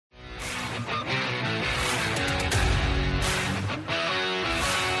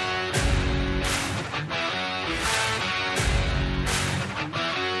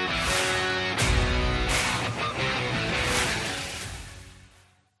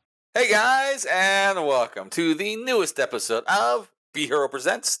guys, and welcome to the newest episode of Be Hero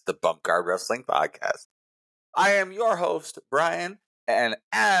Presents the Bump Guard Wrestling Podcast. I am your host, Brian, and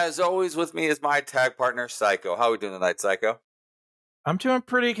as always with me is my tag partner, Psycho. How are we doing tonight, Psycho? I'm doing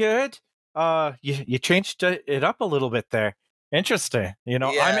pretty good. You changed it up a little bit there. Interesting.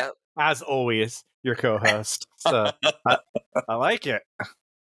 I'm, as always, your co-host, so I like it.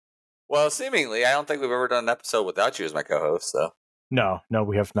 Well, seemingly, I don't think we've ever done an episode without you as my co-host, so. No,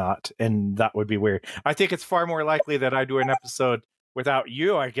 we have not, and that would be weird. I think it's far more likely that I do an episode without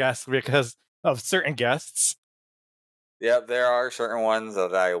you, I guess, because of certain guests. Yeah, there are certain ones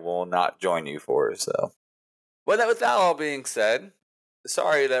that I will not join you for, so. But with that all being said,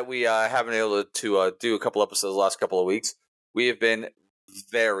 sorry that we haven't been able to do a couple episodes the last couple of weeks. We have been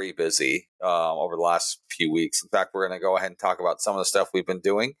very busy over the last few weeks. In fact, we're going to go ahead and talk about some of the stuff we've been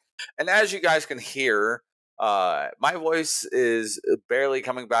doing. And as you guys can hear, my voice is barely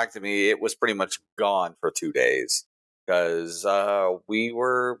coming back to me. It was pretty much gone for 2 days because we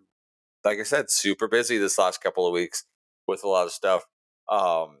were, like I said, super busy this last couple of weeks with a lot of stuff.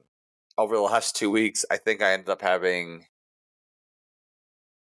 Over the last 2 weeks, I think I ended up having,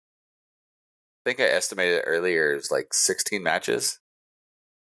 I think I estimated earlier, it's like 16 matches.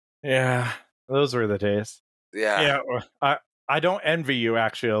 Yeah, those were the days. Yeah. I don't envy you,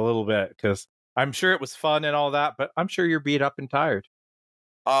 actually, a little bit, because I'm sure it was fun and all that, but I'm sure you're beat up and tired.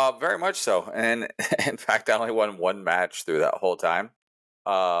 Very much so. And in fact, I only won one match through that whole time.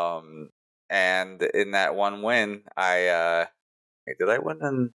 And in that one win, did I win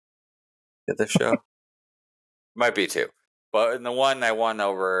in the show? Might be two. But in the one I won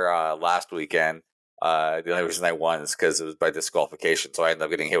over last weekend, the only reason I won is because it was by disqualification. So I ended up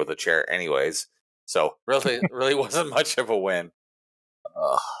getting hit with a chair anyways. So really wasn't much of a win.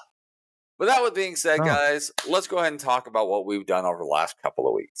 But that being said, guys, let's go ahead and talk about what we've done over the last couple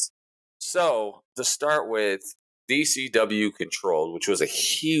of weeks. So to start with, DCW Controlled, which was a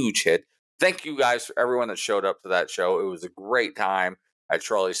huge hit. Thank you guys for everyone that showed up to that show. It was a great time at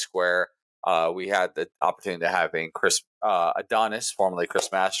Trolley Square. We had the opportunity to having Chris Adonis, formerly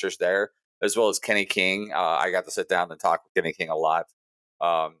Chris Masters, there, as well as Kenny King. I got to sit down and talk with Kenny King a lot.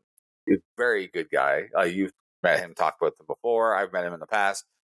 He's a very good guy. You've met him, talked with him before. I've met him in the past.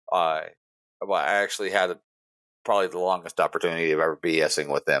 I actually had probably the longest opportunity of ever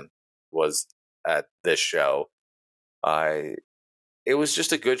BSing with him was at this show. It was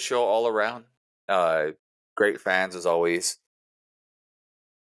just a good show all around. Great fans as always.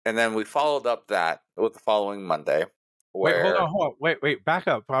 And then we followed up that with the following Monday. Wait, hold on. Wait, back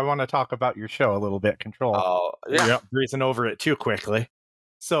up. I want to talk about your show a little bit, Control. Yeah. You're breezing over it too quickly.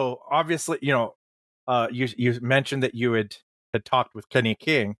 So obviously, you mentioned that you had talked with Kenny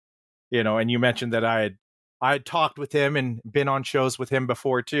King, and you mentioned that I had talked with him and been on shows with him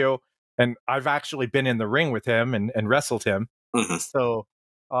before too. And I've actually been in the ring with him and wrestled him. Mm-hmm. So,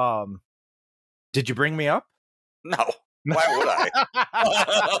 did you bring me up? No. Why would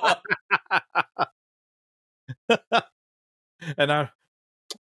I?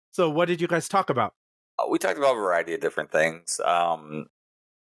 So what did you guys talk about? We talked about a variety of different things.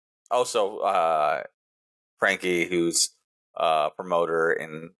 Also, Frankie, who's a promoter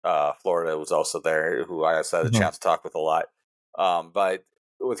in Florida, was also there, who I also had a chance to talk with a lot. But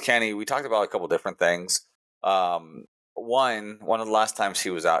with Kenny, we talked about a couple different things. One of the last times he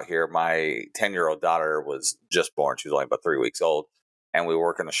was out here, my 10-year-old daughter was just born. She was only about 3 weeks old. And we were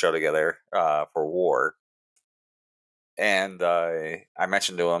working a show together for War. And I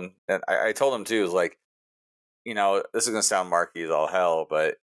mentioned to him, and I told him too, is like, this is going to sound marky as all hell,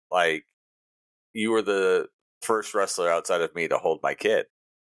 but like, you were the first wrestler outside of me to hold my kid.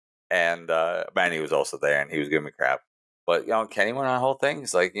 And Manny was also there, and he was giving me crap. But, Kenny went on the whole thing.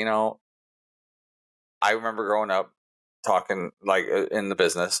 He's like, I remember growing up talking like in the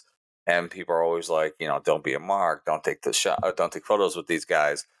business, and people are always like, don't be a mark, don't take the shot, don't take photos with these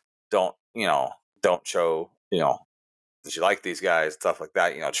guys, don't show, that you like these guys, stuff like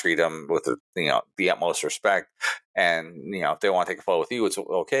that, treat them with the utmost respect. And, if they want to take a photo with you, it's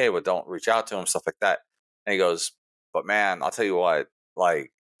okay, but don't reach out to them, stuff like that. And he goes, but man, I'll tell you what,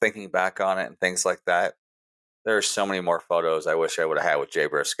 like thinking back on it and things like that, there's so many more photos I wish I would have had with Jay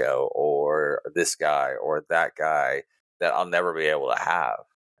Briscoe or this guy or that guy that I'll never be able to have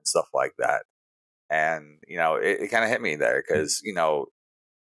and stuff like that. And, it kind of hit me there because,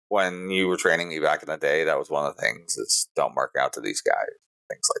 when you were training me back in the day, that was one of the things is don't mark out to these guys,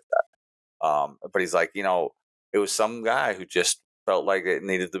 things like that. But he's like, it was some guy who just felt like it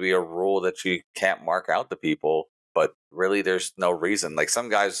needed to be a rule that you can't mark out to people, but really there's no reason. Like some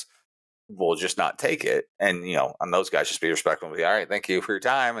guys will just not take it. And, on those guys, just be respectful and be, all right, thank you for your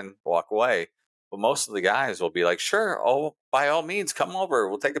time, and walk away. But most of the guys will be like, sure, oh, by all means, come over.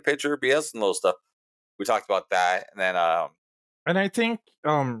 We'll take a picture, BS and little stuff. We talked about that. And then, and I think,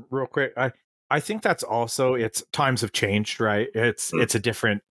 real quick, I think that's also, it's times have changed, right? It's a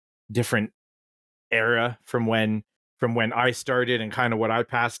different era from when I started, and kind of what I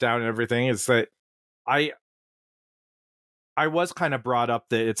passed down and everything. Is that I was kind of brought up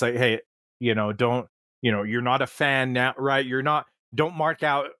that it's like, hey, don't, you're not a fan now, right? Don't mark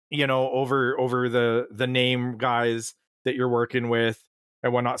out, over the name guys that you're working with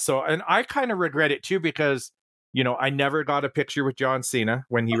and whatnot. So, and I kind of regret it too, because, I never got a picture with John Cena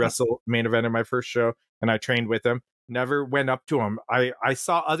when he wrestled main event in my first show, and I trained with him. Never went up to him. I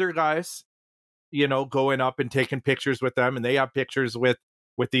saw other guys, going up and taking pictures with them, and they have pictures with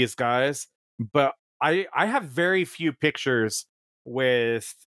these guys. But I have very few pictures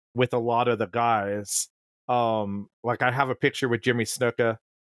with a lot of the guys. Like I have a picture with Jimmy Snuka,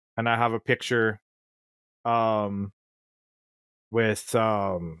 and I have a picture with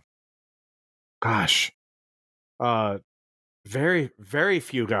gosh, very, very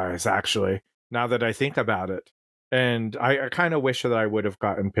few guys, actually, now that I think about it. And I kind of wish that I would have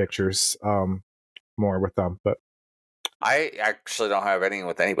gotten pictures more with them, but I actually don't have any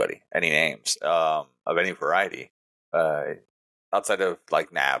with anybody, any names of any variety, outside of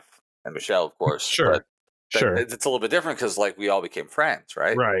like Nav and Michelle, of course. Sure, But sure, it's a little bit different because like we all became friends,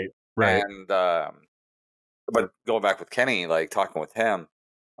 right? right. And but going back with Kenny, like talking with him,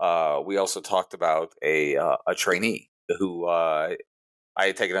 we also talked about a trainee who I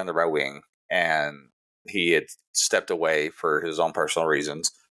had taken on the Red Wing, and he had stepped away for his own personal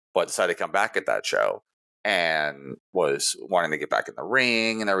reasons, but decided to come back at that show and was wanting to get back in the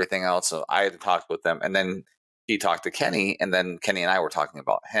ring and everything else. So I had talked with them, and then he talked to Kenny, and then Kenny and I were talking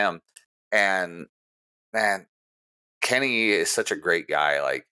about him. And man, Kenny is such a great guy.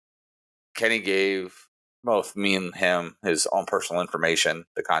 Like Kenny gave both me and him his own personal information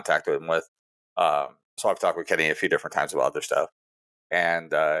to contact him with. So I've talked with Kenny a few different times about other stuff.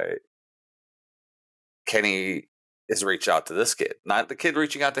 And Kenny has reached out to this kid, not the kid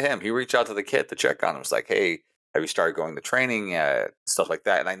reaching out to him. He reached out to the kid to check on him. It's like, hey, have you started going to training? Stuff like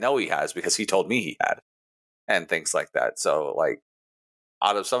that. And I know he has because he told me he had, and things like that. So like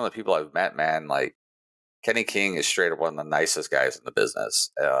out of some of the people I've met, man, like Kenny King is straight up one of the nicest guys in the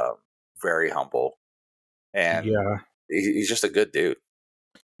business. Very humble. And yeah, he's just a good dude.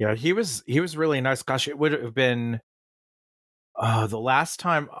 yeah, he was really nice. Gosh, it would have been the last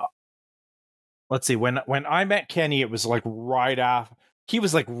time. Let's see, when I met Kenny, it was like right after he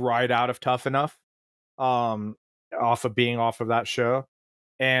was like right out of Tough Enough, off of that show,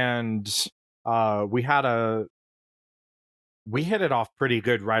 and we hit it off pretty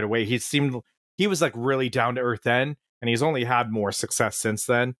good right away. He was like really down to earth then, and he's only had more success since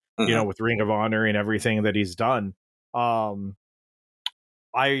then. Mm-hmm. With Ring of Honor and everything that he's done. I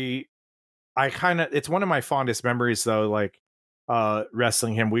kind of, it's one of my fondest memories though, like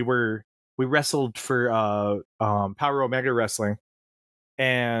wrestling him. We wrestled for Power Omega Wrestling,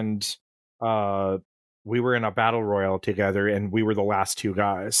 and we were in a battle royal together, and we were the last two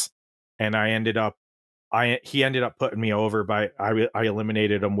guys, and he ended up putting me over by I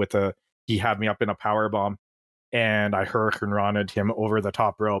eliminated him with he had me up in a power bomb, and I Hurricane Rana'd him over the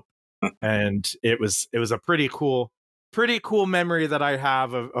top rope. And it was a pretty cool memory that I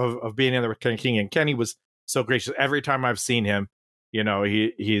have of being in there with Kenny King. And Kenny was so gracious. Every time I've seen him,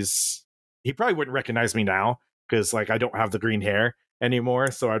 he probably wouldn't recognize me now because like I don't have the green hair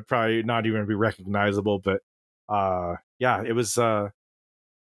anymore, so I'd probably not even be recognizable. But yeah, it was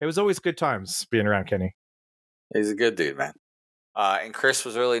always good times being around Kenny. He's a good dude, man. And Chris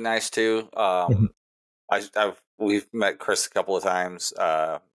was really nice too. We've met Chris a couple of times,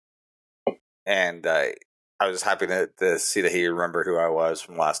 and I was happy to see that he remembered who I was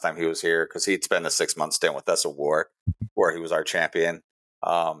from last time he was here, because he'd spent a 6-month stint with us at War, where he was our champion.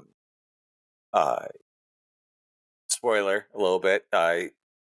 Spoiler a little bit.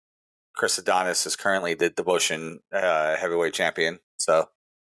 Chris Adonis is currently the Devotion heavyweight champion. So,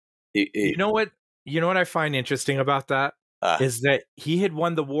 you know what I find interesting about that is that he had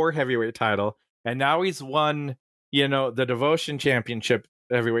won the War heavyweight title, and now he's won, the Devotion championship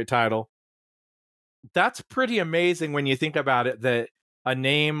heavyweight title. That's pretty amazing when you think about it, that a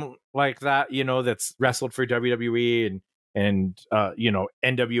name like that, that's wrestled for WWE and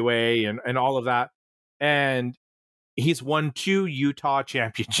NWA and all of that, and he's won 2 Utah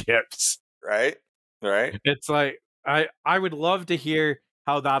championships. Right. It's like I would love to hear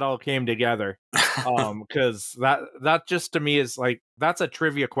how that all came together. Because that just to me is like that's a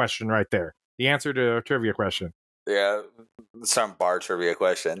trivia question right there. The answer to a trivia question. Yeah, some bar trivia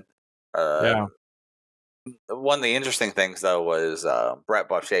question. Uh, Yeah. One of the interesting things though was Brett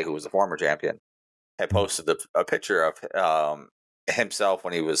Boucher, who was a former champion, had posted a picture of himself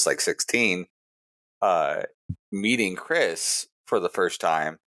when he was like 16, meeting Chris for the first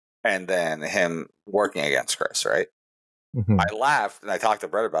time, and then him working against Chris. Right. Mhm. I laughed and I talked to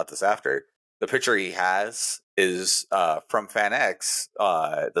Brett about this after. The picture he has is from Fan X,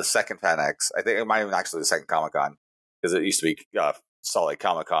 the second Fan X. I think it might have been actually the second Comic Con because it used to be Salt Lake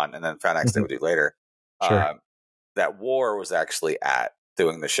Comic Con and then Fan X they would do later. Sure. That War was actually at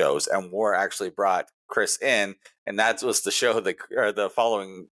doing the shows, and War actually brought Chris in, and that was the show that the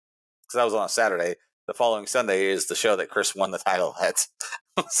following. Because that was on a Saturday. The following Sunday is the show that Chris won the title at.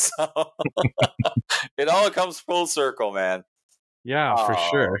 So it all comes full circle, man. Yeah, for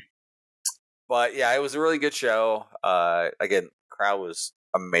sure. But yeah, it was a really good show. Again, crowd was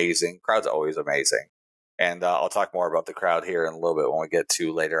amazing. Crowd's always amazing, and I'll talk more about the crowd here in a little bit when we get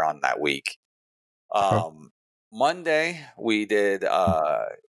to later on that week. Monday we did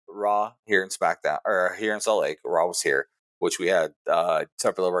Raw here in SmackDown or here in Salt Lake. Raw was here, which we had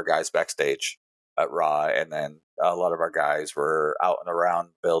several of our guys backstage at Raw, and then a lot of our guys were out and around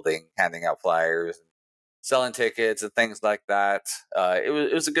building, handing out flyers, selling tickets and things like that.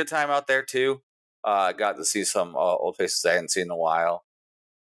 It was a good time out there too. Got to see some old faces I hadn't seen in a while.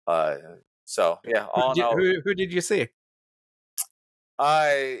 So yeah, all in all, Who did you see?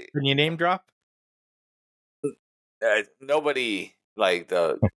 I Can you name drop? nobody like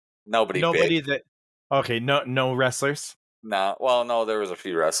the nobody Nobody big. that. Okay, no wrestlers. No, well, no, there was a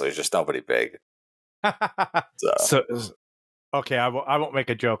few wrestlers, just nobody big. So, Okay, I won't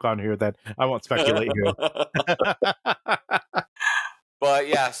make a joke on here then. I won't speculate who. But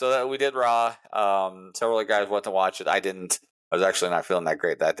yeah, so we did Raw. Several of the guys went to watch it. I didn't. I was actually not feeling that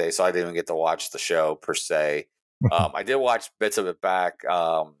great that day, so I didn't even get to watch the show per se. I did watch bits of it back,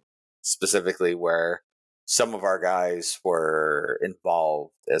 specifically where some of our guys were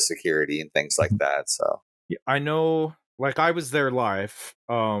involved as security and things like that. So I know, like I was there live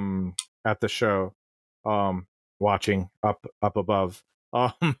at the show, watching up above,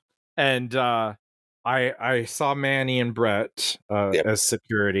 and I saw Manny and Brett yep. as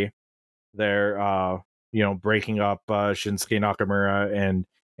security there, breaking up Shinsuke Nakamura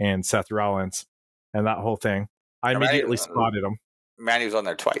and Seth Rollins and that whole thing. I immediately spotted him. Manny was on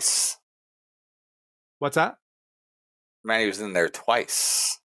there twice. What's that? Manny was in there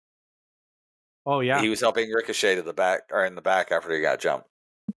twice. Oh yeah, he was helping Ricochet to the back or in the back after he got jumped.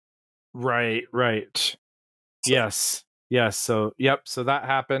 Right. Yes. So so that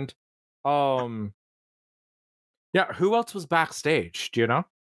happened. Yeah, who else was backstage? Do you know?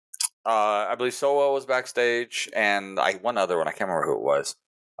 I believe Solo was backstage, and one other one. I can't remember who it was,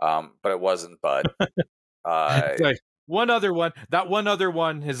 but it wasn't Bud. Like one other one. That one other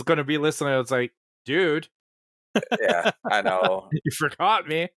one is going to be listening. It's like, dude. Yeah, I know. You forgot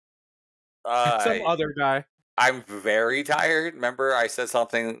me. Some other guy. I'm very tired. Remember, I said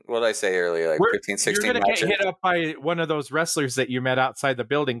something. What did I say earlier? Like 15, 16 You're going matches? to get hit up by one of those wrestlers that you met outside the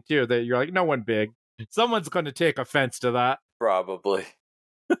building, too, that you're like, no one big. Someone's going to take offense to that. Probably.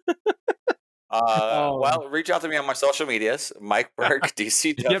 Well, reach out to me on my social medias, Mike Burke,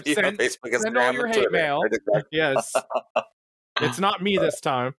 DCW, on Facebook, Instagram, send all your hate mail. Yes, it's not me this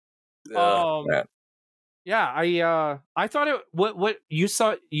time. Yeah, I thought it. What you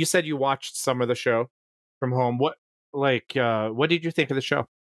saw? You said you watched some of the show from home. What did you think of the show?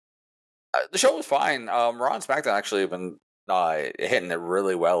 The show was fine. Raw and SmackDown actually have been hitting it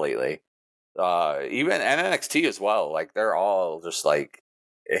really well lately. Even NXT as well. Like they're all just like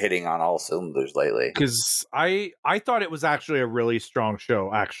hitting on all cylinders lately. Because I thought it was actually a really strong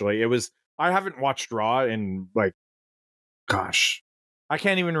show. Actually, it was. I haven't watched Raw in like, gosh, I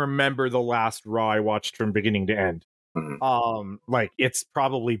can't even remember the last Raw I watched from beginning to end. Mm-hmm. Like it's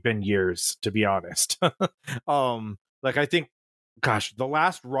probably been years, to be honest. Like I think, gosh, the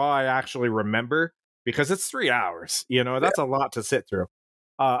last Raw I actually remember, because it's 3 hours, that's a lot to sit through.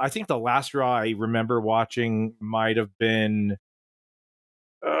 I think the last Raw I remember watching might have been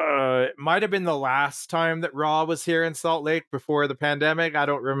the last time that Raw was here in Salt Lake before the pandemic. I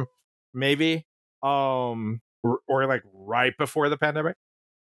don't remember, maybe, or like right before the pandemic.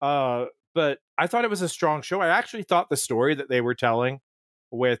 But I thought it was a strong show. I actually thought the story that they were telling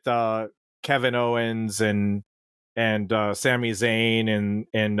with Kevin Owens and Sami Zayn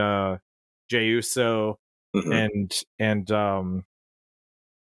and Jey Uso and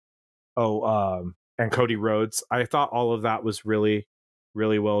Cody Rhodes. I thought all of that was really,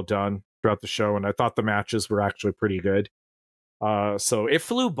 really well done. throughout the show, and I thought the matches were actually pretty good. So it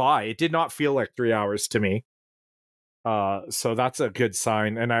flew by. It did not feel like 3 hours to me. So that's a good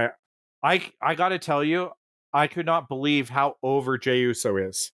sign. And I got to tell you, I could not believe how over Jey Uso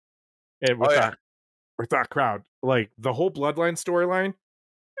is with that crowd. Like the whole Bloodline storyline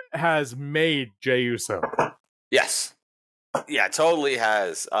has made Jey Uso. Yes. Yeah, totally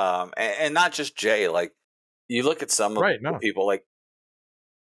has. And not just Jay. Like, you look at some of the people, like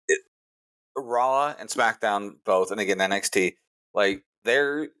Raw and SmackDown both, and again NXT, like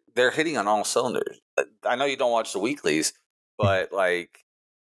they're hitting on all cylinders. I know you don't watch the weeklies, but like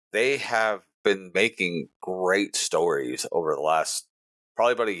they have been making great stories over the last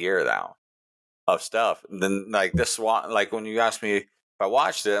probably about a year now of stuff. And then like this one, like when you asked me if I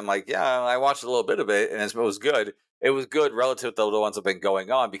watched it, I'm like, yeah, I watched a little bit of it, and it was good. It was good relative to the ones that have been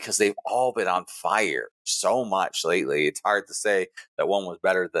going on because they've all been on fire so much lately. It's hard to say that one was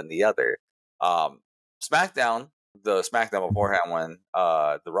better than the other. SmackDown, the SmackDown beforehand when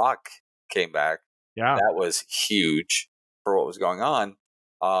The Rock came back, that was huge for what was going on.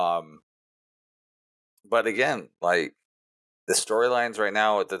 But again, like the storylines right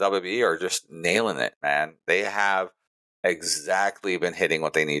now at the WWE are just nailing it, man. They have exactly been hitting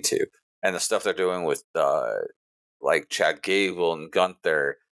what they need to, and the stuff they're doing with like Chad Gable and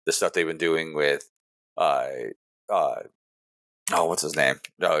Gunther, the stuff they've been doing with what's his name?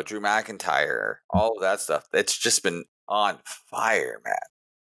 Drew McIntyre, all of that stuff. It's just been on fire, man.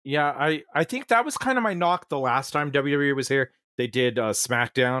 Yeah, I think that was kind of my knock the last time WWE was here. They did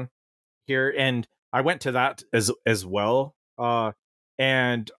SmackDown here, and I went to that as well.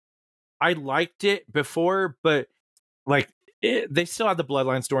 And I liked it before, but like they still had the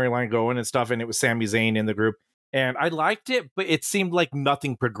Bloodline storyline going and stuff, and it was Sami Zayn in the group, and I liked it, but it seemed like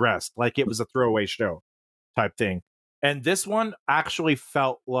nothing progressed, like it was a throwaway show type thing. And this one actually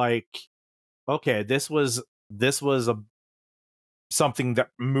felt like, okay, this was a something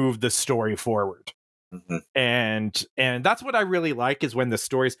that moved the story forward. Mm-hmm. And that's what I really like, is when the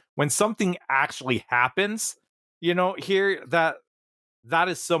stories, when something actually happens, here, that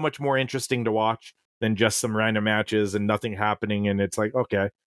is so much more interesting to watch than just some random matches and nothing happening. And it's like, okay,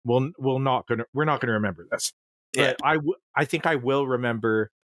 we're not gonna remember this. Yeah. But I think I will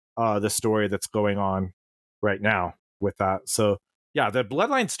remember the story that's going on right now with that. So yeah, the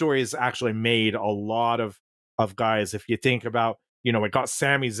Bloodline story has actually made a lot of guys. If you think about, it got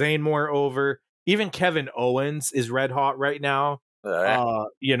Sami Zayn more over. Even Kevin Owens is red hot right now. Jey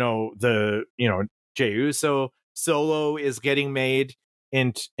Uso Solo is getting made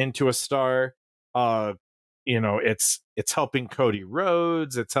into a star. It's helping Cody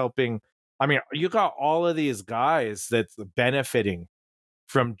Rhodes. It's helping. I mean, you got all of these guys that's benefiting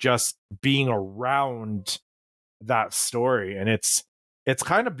from just being around that story, and it's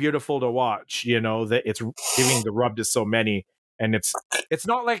kind of beautiful to watch. That it's giving the rub to so many, and it's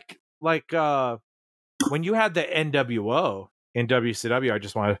not like when you had the NWO in WCW. I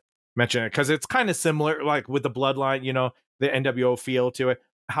just want to mention it because it's kind of similar, like with the Bloodline, the NWO feel to it.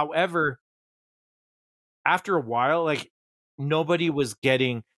 However, after a while, like nobody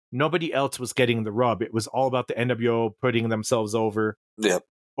else was getting the rub. It was all about the NWO putting themselves over,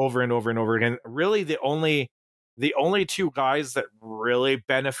 over and over and over again. Really, the only two guys that really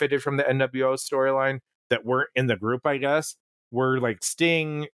benefited from the NWO storyline that weren't in the group, I guess, were like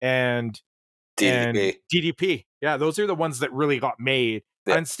Sting and DDP. Yeah, those are the ones that really got made.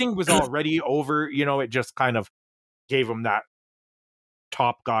 Yeah. And Sting was already over, it just kind of gave him that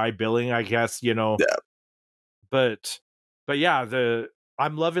top guy billing, I guess, Yeah. But yeah,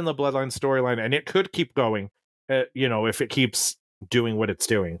 I'm loving the Bloodline storyline, and it could keep going, if it keeps doing what it's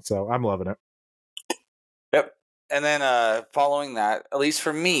doing. So I'm loving it. Yep. And then following that, at least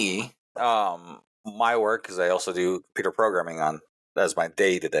for me, my work, because I also do computer programming as my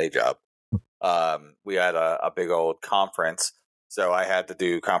day-to-day job. We had a big old conference, so I had to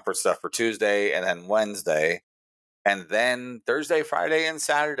do conference stuff for Tuesday and then Wednesday, and then Thursday, Friday, and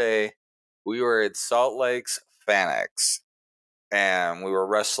Saturday we were at Salt Lake's FanX, and we were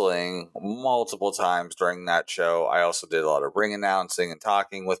wrestling multiple times during that show. I also did a lot of ring announcing and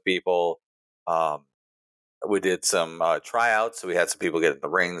talking with people. We did some tryouts, so we had some people get in the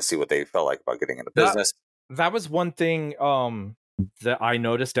ring to see what they felt like about getting into business. That was one thing that I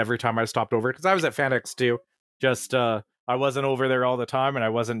noticed every time I stopped over, because I was at FanX too. Just I wasn't over there all the time, and I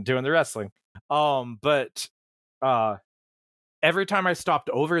wasn't doing the wrestling. But every time I stopped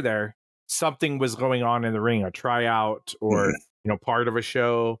over there, something was going on in the ring, a tryout or part of a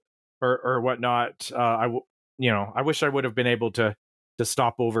show or whatnot. I wish I would have been able to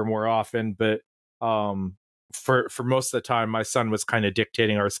stop over more often, but for most of the time, my son was kind of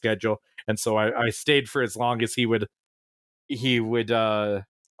dictating our schedule, and so I stayed for as long as he would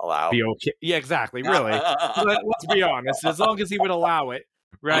Allow. be okay. Yeah, exactly. Really, let's be honest. As long as he would allow it,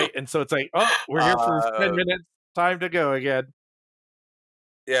 right? And so it's like, oh, we're here for 10 minutes. Time to go again.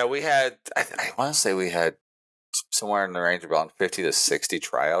 Yeah, we had. I want to say we had somewhere in the range of around 50 to 60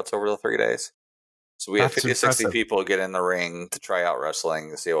 tryouts over the 3 days. So we had That's 50 to 60 impressive. people get in the ring to try out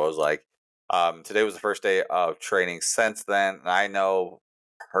wrestling to see what it was like. Today was the first day of training since then. And I know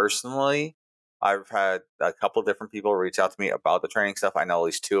personally, I've had a couple different people reach out to me about the training stuff. I know at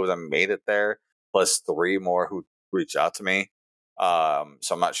least 2 of them made it there, plus 3 more who reached out to me. So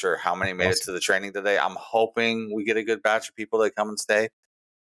I'm not sure how many made it Awesome. to the training today. I'm hoping we get a good batch of people that come and stay.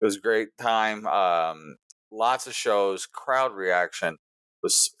 It was a great time. Lots of shows. Crowd reaction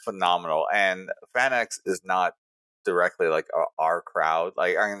was phenomenal. And FanX is not directly like our crowd.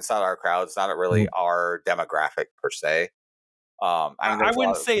 Like, I mean, it's not our crowd. It's not really our demographic per se. I mean, I there's a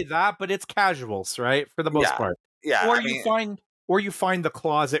wouldn't lot of, say that, but it's casuals, right? For the most yeah, part. yeah. Or I you mean, find or you find the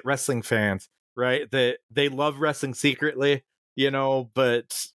closet wrestling fans, right? That they love wrestling secretly,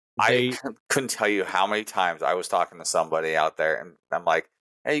 but I they couldn't tell you how many times I was talking to somebody out there, and I'm like,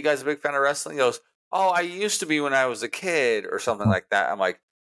 "Hey, you guys a big fan of wrestling?" He goes, "Oh, I used to be when I was a kid," or something like that. I'm like,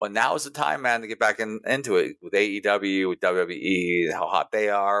 "Well, now is the time, man, to get back into it with AEW, with WWE, how hot they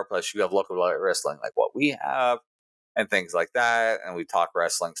are. Plus, you have local wrestling like what we have, and things like that. And we talk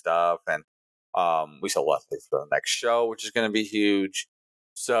wrestling stuff, and we still left it for the next show, which is going to be huge.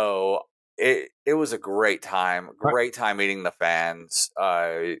 So it was a great time meeting the fans.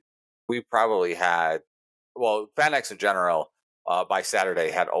 We probably had, well, FanX in general, by Saturday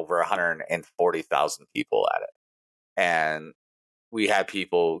had over 140,000 people at it. And we had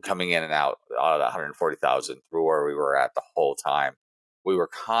people coming in and out of that 140,000 through where we were at the whole time. We were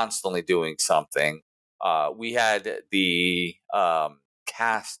constantly doing something. We had the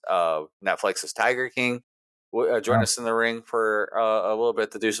cast of Netflix's Tiger King join us in the ring for a little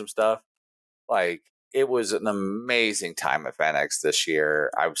bit to do some stuff. Like, it was an amazing time at FanX this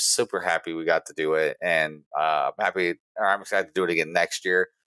year. I was super happy we got to do it, and I'm excited to do it again next year.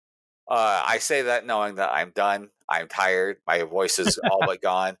 I say that knowing that I'm done. I'm tired. My voice is all but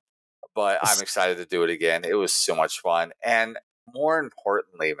gone, but I'm excited to do it again. It was so much fun. And more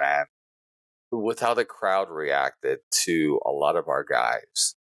importantly, man, with how the crowd reacted to a lot of our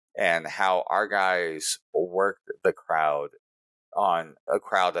guys and how our guys worked the crowd on a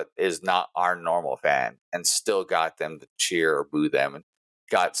crowd that is not our normal fan and still got them to cheer or boo them and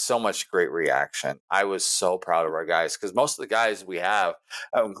got so much great reaction. I was so proud of our guys because most of the guys we have,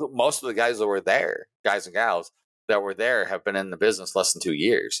 most of the guys that were there, guys and gals that were there, have been in the business less than 2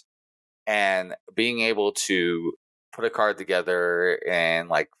 years. And being able to put a card together in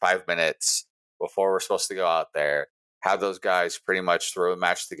like 5 minutes before we're supposed to go out there, have those guys pretty much throw a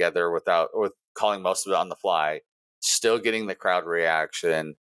match together with calling most of it on the fly, still getting the crowd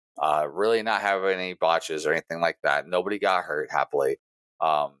reaction, really not having any botches or anything like that. Nobody got hurt, happily,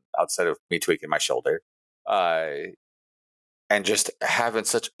 outside of me tweaking my shoulder. And just having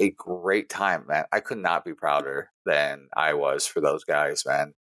such a great time, man. I could not be prouder than I was for those guys,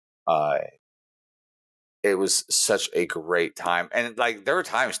 man. Uh, it was such a great time, and like there were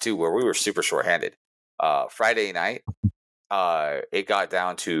times too where we were super shorthanded. Friday night, it got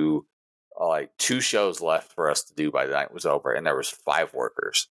down to like 2 shows left for us to do by the night was over, and there was 5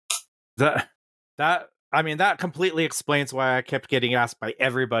 workers. that that I mean that completely explains why I kept getting asked by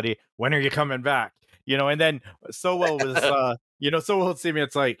everybody, when are you coming back? And then Sowell was Sowell would see me,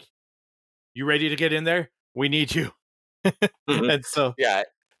 it's like, you ready to get in there? We need you. And so Yeah,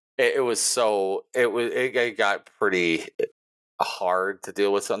 it was so it got pretty hard to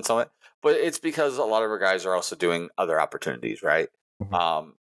deal with on some of it, but it's because a lot of our guys are also doing other opportunities, right? Mhm,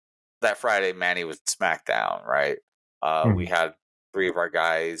 Um, that Friday, Manny was SmackDown, right? We mhm. had 3 of our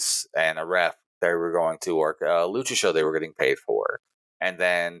guys and a ref. They were going to work a lucha show they were getting paid for. And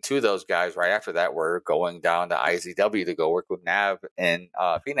then 2 of those guys right after that were going down to IZW to go work with Nav in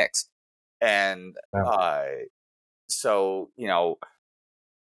Phoenix. And Yeah. so,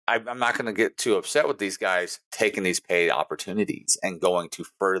 I'm not going to get too upset with these guys taking these paid opportunities and going to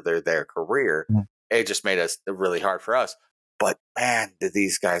further their career. Mm. It just made us really hard for us. But man, did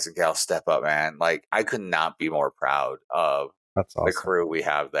these guys and gals step up, man. Like, I could not be more proud of That's the awesome. crew we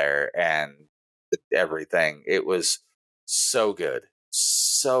have there and everything. It was so good.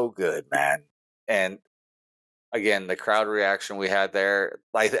 So good, man. And again, the crowd reaction we had there,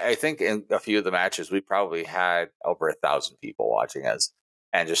 like, I think in a few of the matches, we probably had over 1,000 people watching us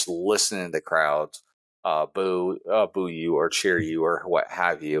and just listening to the crowds boo you or cheer you or what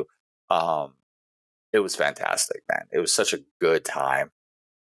have you. Um, It was fantastic, man. It was such a good time.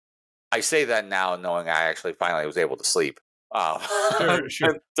 I say that now knowing I actually finally was able to sleep.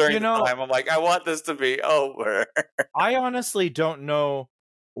 Sure. During You the know, time, I'm like, I want this to be over. I honestly don't know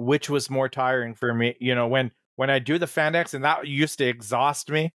which was more tiring for me. You know, when I do the FanX, and that used to exhaust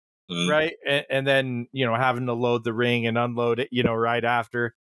me, Mm, right? And then, you know, having to load the ring and unload it, you know, right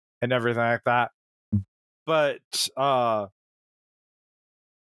after and everything like that. But uh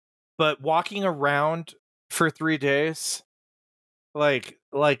but walking around for 3 days, like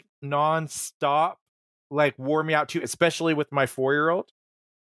nonstop, like wore me out too, especially with my 4-year-old,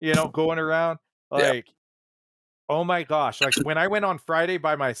 you know, going around yeah. like, oh my gosh, like when I went on Friday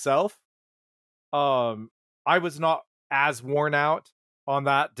by myself, um, I was not as worn out on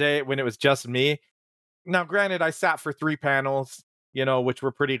that day when it was just me. Now, granted, I sat for 3 panels, you know, which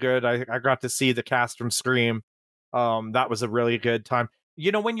were pretty good. I got to see the cast from Scream. That was a really good time.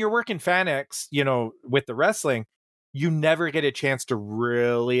 You know, when you're working FanX, you know, with the wrestling, you never get a chance to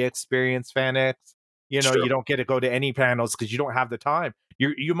really experience FanX. You know, True. you don't get to go to any panels because you don't have the time.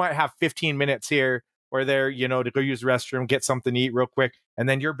 You might have 15 minutes here or there, you know, to go use the restroom, get something to eat real quick, and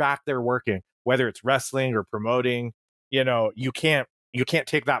then you're back there working, whether it's wrestling or promoting. You know, you can't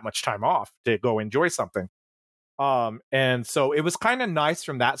take that much time off to go enjoy something. And so it was kind of nice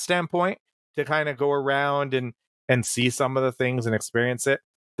from that standpoint to kind of go around and see some of the things and experience it.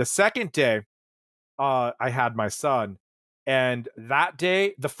 The second day, I had my son, and that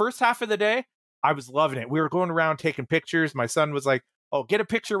day, the first half of the day, I was loving it. We were going around taking pictures. My son was like, "Oh, get a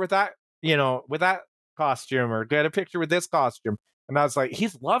picture with that, you know, with that costume, or get a picture with this costume." And I was like,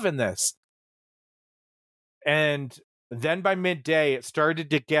 "He's loving this." And then by midday, it started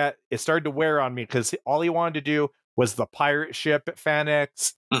to wear on me because all he wanted to do was the pirate ship at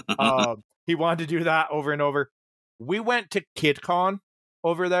FanX. He wanted to do that over and over. We went to KidCon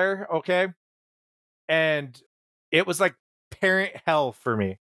over there, okay, and it was like parent hell for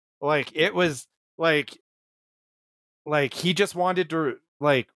me. Like it was like he just wanted to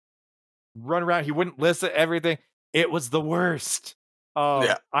like run around. He wouldn't listen to everything. It was the worst.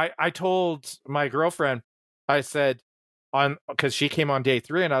 Yeah. I told my girlfriend, I said, on because she came on day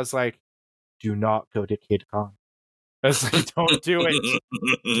 3, and I was like, do not go to KidCon. I was like, don't do it.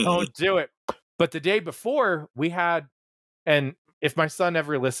 Don't do it. But the day before, we had, and if my son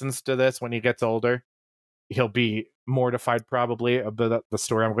ever listens to this when he gets older, he'll be mortified probably of the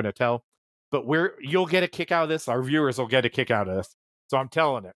story I'm going to tell. But you'll get a kick out of this. Our viewers will get a kick out of this. So I'm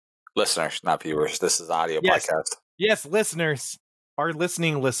telling it. Listeners, not viewers. This is audio Yes. podcast. Yes, listeners. Our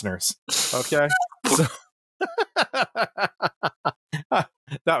listening listeners. Okay. So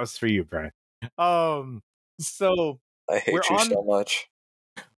that was for you, Brian. So I hate we're you on so much.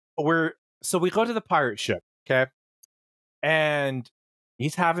 we go to the pirate ship, okay? And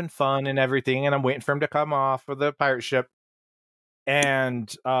he's having fun and everything, and I'm waiting for him to come off of the pirate ship.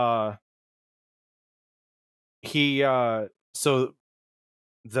 And he so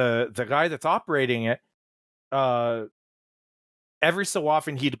the guy that's operating it, uh every so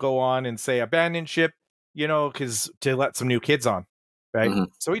often he'd go on and say abandon ship, you know, because to let some new kids on, right? Mm-hmm.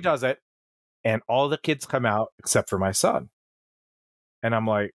 So he does it, and all the kids come out except for my son. And I'm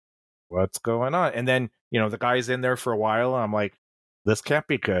like, what's going on? And then, you know, the guy's in there for a while, and I'm like, this can't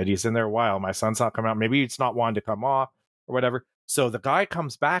be good. He's in there a while. My son's not coming out. Maybe it's not wanting to come off or whatever. So the guy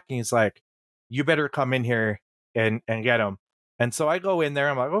comes back and he's like, you better come in here and get him. And so I go in there.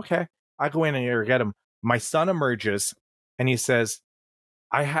 I'm like, okay. I go in here and get him. My son emerges and he says,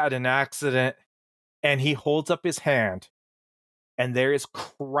 I had an accident. And he holds up his hand, and there is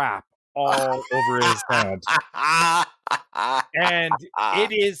crap all over his hand. And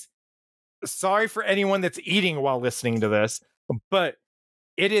it is, sorry for anyone that's eating while listening to this, but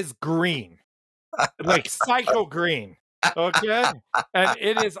it is green, like psycho green. Okay. And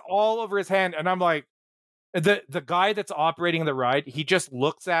it is all over his hand. And I'm like, the guy that's operating the ride, he just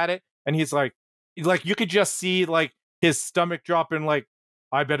looks at it and he's like you could just see like his stomach dropping, like,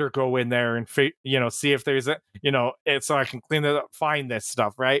 I better go in there and you know, see if there's a, you know, so I can clean it up, find this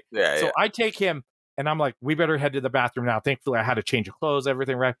stuff, right? Yeah, So yeah. I take him and I'm like, we better head to the bathroom now. Thankfully I had to change of clothes,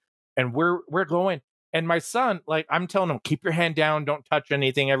 everything, right? And we're going. And my son, like, I'm telling him, keep your hand down, don't touch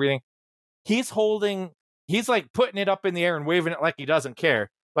anything, everything. He's holding, he's like putting it up in the air and waving it like he doesn't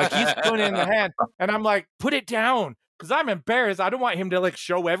care. Like he's putting it in the hand. And I'm like, put it down. Because I'm embarrassed. I don't want him to like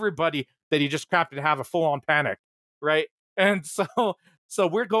show everybody that he just crapped and have a full on panic. Right. And so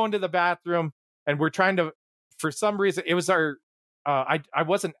we're going to the bathroom and we're trying to, for some reason, it was our, I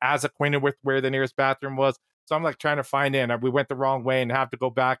wasn't as acquainted with where the nearest bathroom was. So I'm like trying to find it. And we went the wrong way and have to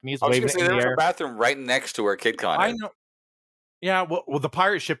go back. And he's I was waving gonna it say in there the was a air. bathroom right next to where KidCon I is. know. Yeah, well, the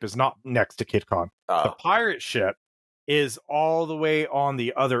pirate ship is not next to KidCon. The Oh. pirate ship is all the way on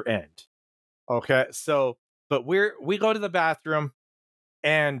the other end. Okay, so but we go to the bathroom,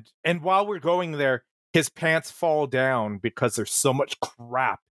 and while we're going there, his pants fall down because there's so much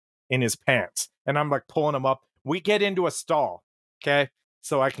crap in his pants, and I'm like pulling him up. We get into a stall, okay,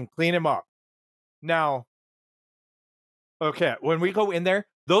 so I can clean him up. Now, okay, when we go in there,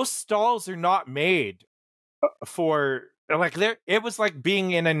 those stalls are not made for like there. It was like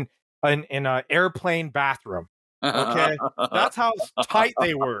being in an airplane bathroom. Okay, that's how tight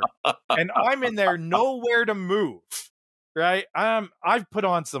they were, and I'm in there nowhere to move. Right, I've put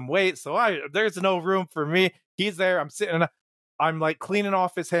on some weight, so there's no room for me. He's there. I'm sitting. I'm like cleaning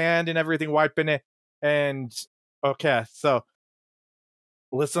off his hand and everything, wiping it. And okay, so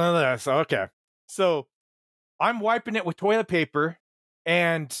listen to this. Okay, so I'm wiping it with toilet paper,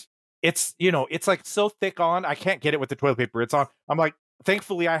 and it's like so thick on, I can't get it with the toilet paper. It's on. I'm like,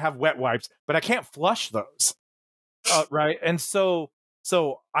 thankfully I have wet wipes, but I can't flush those. Right, and so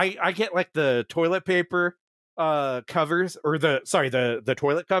I get like the toilet paper covers, or the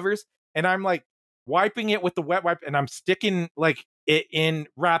toilet covers, and I'm like wiping it with the wet wipe, and I'm sticking like it in,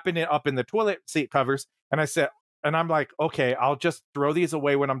 wrapping it up in the toilet seat covers, and I'm like, okay, I'll just throw these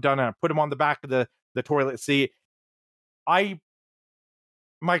away when I'm done, and I put them on the back of the toilet seat. My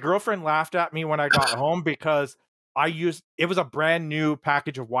girlfriend laughed at me when I got home because it was a brand new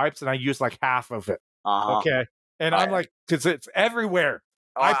package of wipes, and I used like half of it. Okay. And I'm like, because it's everywhere.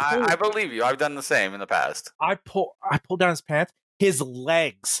 I believe you. I've done the same in the past. I pull down his pants. His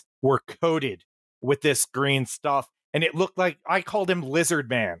legs were coated with this green stuff, and it looked like, I called him Lizard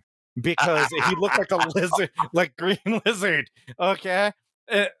Man because he looked like a lizard, like green lizard. Okay.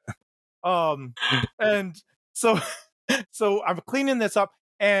 And so so I'm cleaning this up,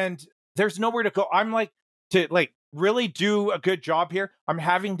 and there's nowhere to go. I'm like, to like really do a good job here, I'm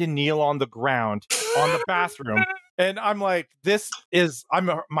having to kneel on the ground on the bathroom, and I'm like,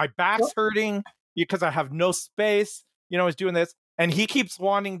 my back's hurting because I have no space. He's doing this, and he keeps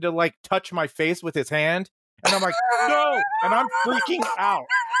wanting to like touch my face with his hand, and I'm like, no, and I'm freaking out.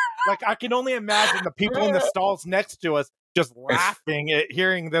 Like, I can only imagine the people in the stalls next to us just laughing at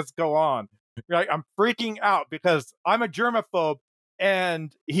hearing this go on. Right, I'm freaking out because I'm a germaphobe,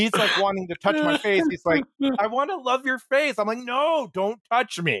 and he's like wanting to touch my face. He's like, I want to love your face. I'm like, no, don't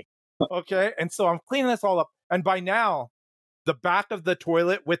touch me. Okay, and so I'm cleaning this all up, and by now, the back of the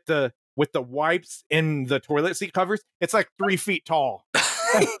toilet with the wipes in the toilet seat covers, it's like 3 feet tall.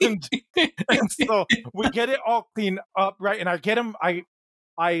 and, and so we get it all cleaned up, right? And I get him.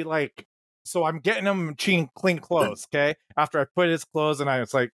 I like, so I'm getting him clean clothes. Okay, after I put his clothes, and I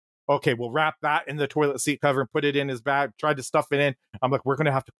was like, okay, we'll wrap that in the toilet seat cover and put it in his bag. Tried to stuff it in. I'm like, we're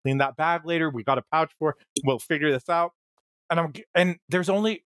gonna have to clean that bag later. We got a pouch for it. We'll figure this out. And there's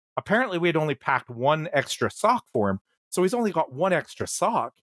only, apparently we had only packed one extra sock for him, so he's only got one extra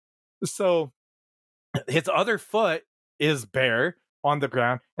sock. So his other foot is bare on the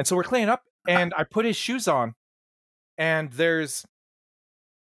ground, and so we're cleaning up. And I put his shoes on, and there's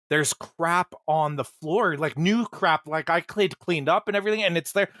crap on the floor, like new crap, like I cleaned up and everything, and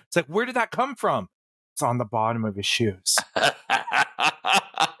it's there. It's like, where did that come from? It's on the bottom of his shoes.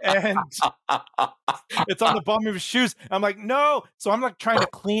 And it's on the bottom of his shoes. I'm like, no. So I'm like trying to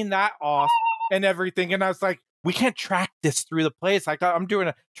clean that off and everything. And I was like, we can't track this through the place. Like, I'm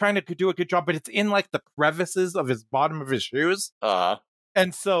trying to do a good job, but it's in like the crevices of his bottom of his shoes.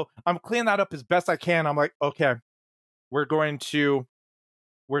 And so I'm cleaning that up as best I can. I'm like, okay, we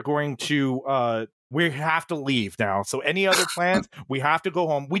have to leave now. So any other plans? We have to go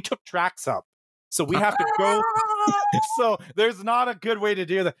home. We took tracks up, so we have to go. So there's not a good way to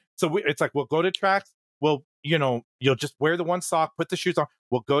do that. So it's like, we'll go to tracks. We'll, you'll just wear the one sock, put the shoes on.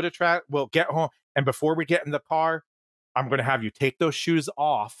 We'll go to track. We'll get home, and before we get in the car, I'm going to have you take those shoes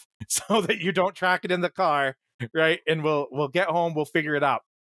off so that you don't track it in the car, right? And we'll get home. We'll figure it out.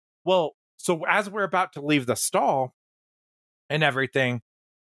 Well, so as we're about to leave the stall and everything,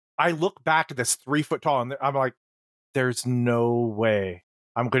 I look back at this 3 foot tall, and I'm like, there's no way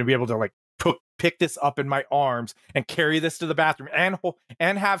I'm going to be able to like pick this up in my arms and carry this to the bathroom and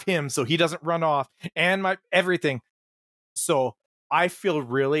have him so he doesn't run off, and my everything. So I feel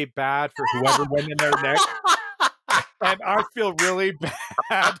really bad for whoever went in there next. And I feel really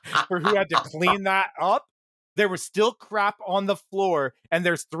bad for who had to clean that up. There was still crap on the floor, and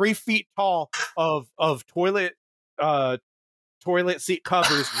there's 3 feet tall of toilet seat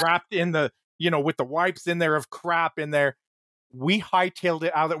covers wrapped in the, with the wipes in there of crap in there. We hightailed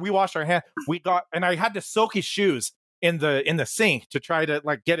it out of there. We washed our hands. And I had to soak his shoes in the sink to try to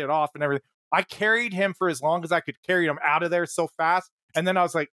like get it off and everything. I carried him for as long as I could carry him out of there so fast. And then I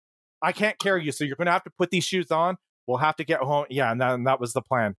was like, I can't carry you, so you're going to have to put these shoes on. We'll have to get home. Yeah, and that was the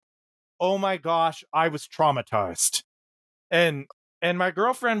plan. Oh my gosh, I was traumatized. And my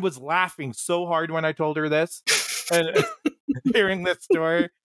girlfriend was laughing so hard when I told her this. And hearing this story,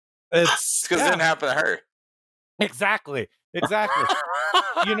 it's because it didn't happen to her. Exactly.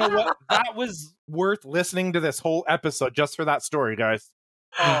 You know what? That was worth listening to this whole episode just for that story, guys.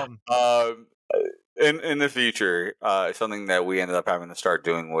 In the future, something that we ended up having to start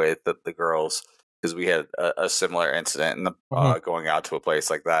doing with the girls, because we had a similar incident in the going out to a place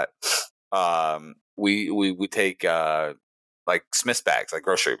like that. We take like Smith's bags, like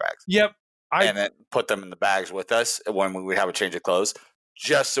grocery bags. Yep. And then put them in the bags with us when we would have a change of clothes,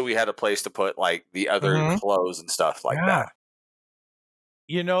 just so we had a place to put like the other clothes and stuff like that.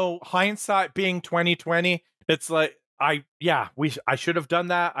 You know, hindsight being 2020, it's like I should have done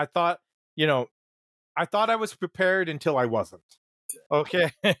that. I thought I was prepared until I wasn't.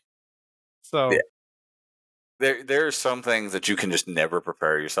 Okay. So there are some things that you can just never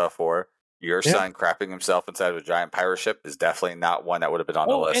prepare yourself for. Your son crapping himself inside of a giant pirate ship is definitely not one that would have been on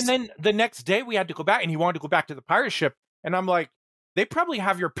the list. And then the next day we had to go back, and he wanted to go back to the pirate ship, and I'm like, they probably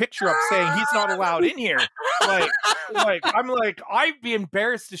have your picture up saying he's not allowed in here. I'm like, I'd be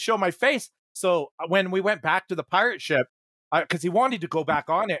embarrassed to show my face. So when we went back to the pirate ship, because he wanted to go back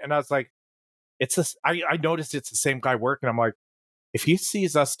on it, and I was like, I noticed it's the same guy working. I'm like, if he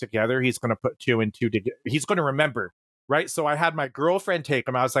sees us together, he's going to put 2 and 2 together. He's going to remember, right? So I had my girlfriend take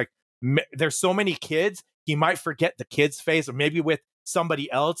him. I was like, there's so many kids, he might forget the kid's face, or maybe with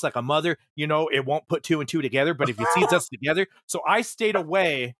somebody else, like a mother, it won't put 2 and 2 together. But if he sees us together, so I stayed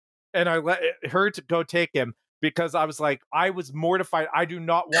away and I let her to go take him, because I was like, I was mortified. I do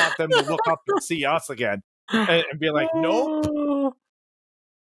not want them to look up and see us again and be like, nope.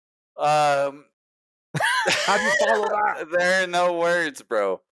 How do you follow that? There are no words,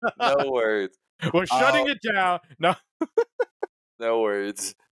 bro. No words. We're shutting it down. No. No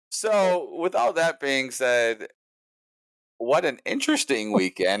words. So, with all that being said, what an interesting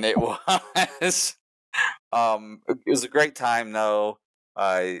weekend it was. It was a great time, though.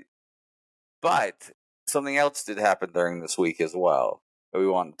 But something else did happen during this week as well that we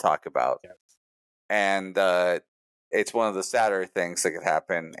wanted to talk about. Yes. And it's one of the sadder things that could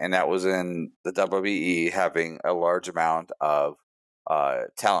happen, and that was in the WWE having a large amount of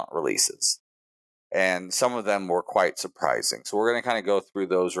talent releases. And some of them were quite surprising. So we're going to kind of go through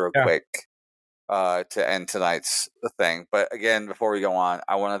those real quick to end tonight's thing. But again, before we go on,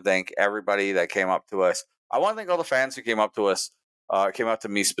 I want to thank everybody that came up to us. I want to thank all the fans who came up to us, came up to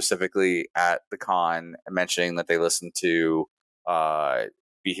me specifically at the con, mentioning that they listened to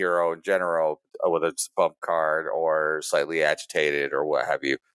Be Hero in general, whether it's Bump Card or Slightly Agitated or what have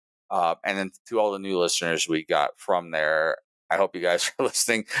you. And then to all the new listeners we got from there, I hope you guys are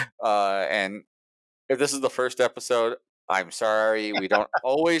listening. And if this is the first episode, I'm sorry. We don't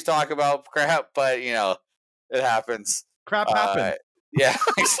always talk about crap, but it happens. Crap happens. Yeah,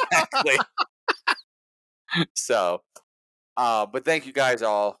 exactly. So, but thank you guys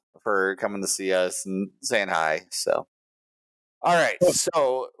all for coming to see us and saying hi. So, all right.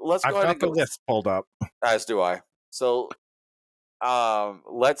 So let's go ahead and the list pulled up. As do I. So,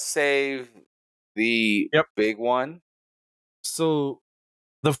 let's save the big one. So,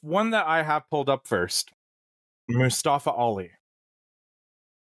 the one that I have pulled up first, Mustafa Ali.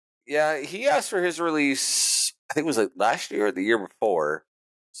 Yeah, he asked for his release, I think it was like last year or the year before.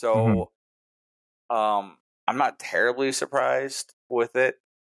 So, I'm not terribly surprised with it.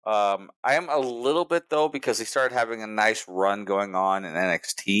 I am a little bit, though, because he started having a nice run going on in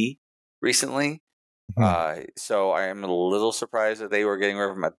NXT recently. So I am a little surprised that they were getting rid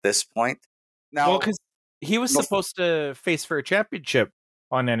of him at this point. Now, because he was supposed to face for a championship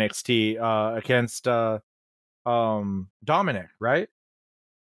on NXT against Dominic, right?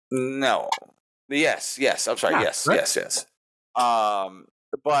 No. Yes. I'm sorry. Yes.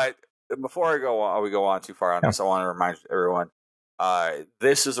 But before we go on too far on this, I want to remind everyone,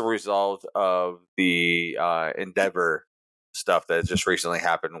 this is a result of the Endeavor stuff that just recently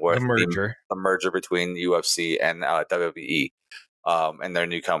happened with the merger between UFC and WWE, and their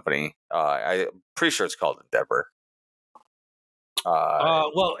new company. I'm pretty sure it's called Endeavor.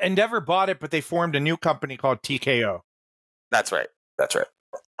 Well, Endeavor bought it, but they formed a new company called TKO. That's right.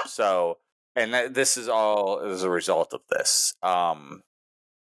 So, and this is all as a result of this,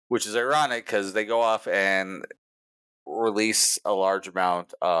 which is ironic because they go off and release a large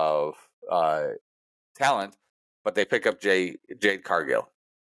amount of talent, but they pick up Jade Cargill,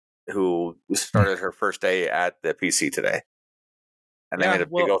 who started her first day at the PC today. and they made a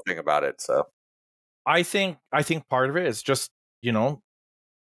big old thing about it. So I think part of it is just,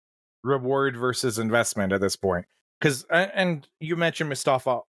 reward versus investment at this point. Because and you mentioned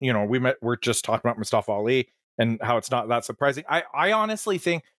Mustafa, we're just talking about Mustafa Ali and how it's not that surprising. I honestly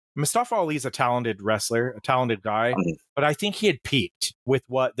think Mustafa Ali is a talented wrestler, a talented guy, but I think he had peaked with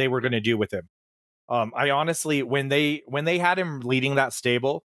what they were going to do with him. I honestly, when they had him leading that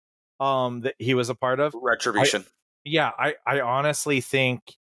stable, that he was a part of, Retribution. I honestly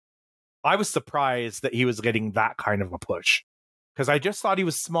think I was surprised that he was getting that kind of a push, because I just thought he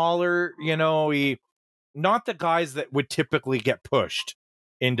was smaller. He not the guys that would typically get pushed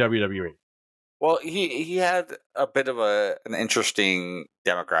in WWE. Well, he had a bit of an interesting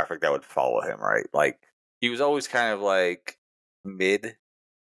demographic that would follow him, right? Like he was always kind of like mid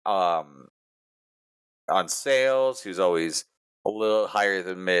on sales. He was always a little higher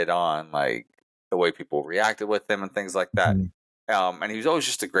than mid on like the way people reacted with him and things like that. And he was always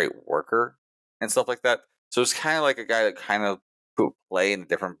just a great worker and stuff like that. So it's kind of like a guy that kind of could play in a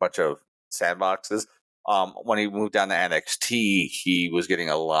different bunch of sandboxes. When he moved down to NXT, he was getting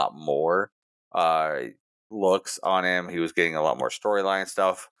a lot more looks on him. He was getting a lot more storyline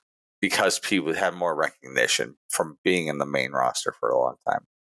stuff because people had more recognition from being in the main roster for a long time.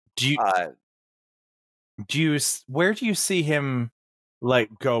 Where do you see him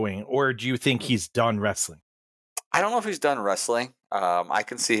like going, or do you think he's done wrestling? I don't know if he's done wrestling. I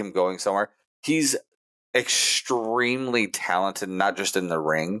can see him going somewhere. He's extremely talented, not just in the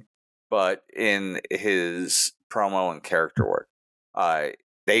ring, but in his promo and character work.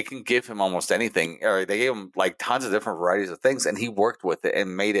 They can give him almost anything, or they gave him like tons of different varieties of things, and he worked with it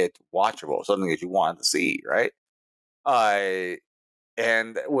and made it watchable, something that you wanted to see, right?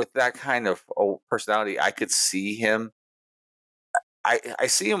 And with that kind of personality, I could see him. I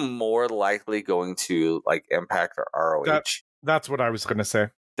see him more likely going to like Impact or ROH. That's what I was going to say.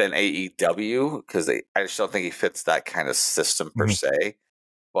 Than AEW, because I just don't think he fits that kind of system per se.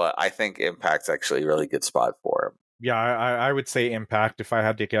 But I think Impact's actually a really good spot for him. Yeah, I would say Impact if I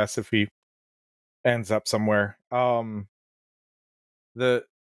had to guess, if he ends up somewhere. The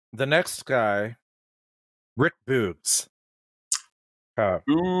next guy, Rick Boogs.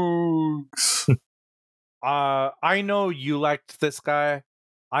 Boogs. I know you liked this guy.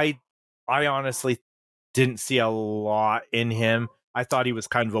 I honestly didn't see a lot in him. I thought he was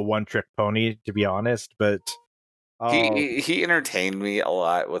kind of a one-trick pony, to be honest, but he entertained me a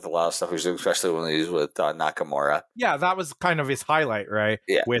lot with a lot of stuff he was doing, especially when he was with Nakamura. Yeah, that was kind of his highlight, right?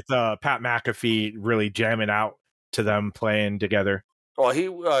 Yeah. With Pat McAfee really jamming out to them playing together. Well, he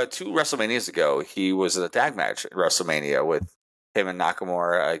 2 WrestleManias ago, he was in a tag match at WrestleMania with him and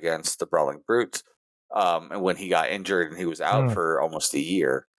Nakamura against the Brawling Brutes. And when he got injured and he was out for almost a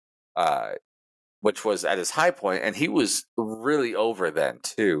year, which was at his high point, and he was really over then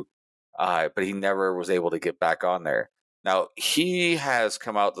too. But he never was able to get back on there. Now, he has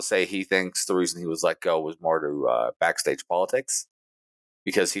come out to say he thinks the reason he was let go was more to backstage politics,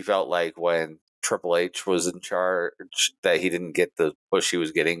 because he felt like when Triple H was in charge that he didn't get the push he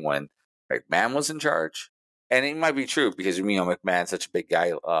was getting when McMahon was in charge. And it might be true, because McMahon's such a big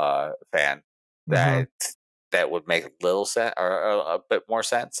guy fan that would make a little sense, or a bit more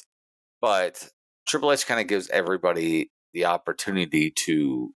sense. But Triple H kind of gives everybody the opportunity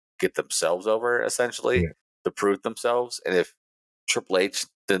to get themselves over, essentially, to prove themselves. And if Triple H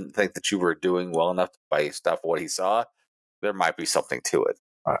didn't think that you were doing well enough based off what he saw, there might be something to it.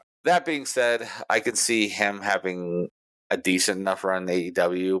 That being said, I can see him having a decent enough run in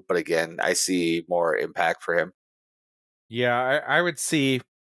AEW, but again, I see more Impact for him. Yeah, I would see,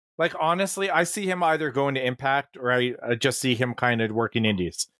 like, honestly, I see him either going to Impact, or I just see him kind of working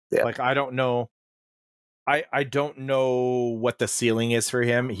indies. Yeah. Like, I don't know. I don't know what the ceiling is for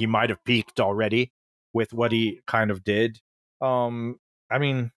him. He might have peaked already with what he kind of did. I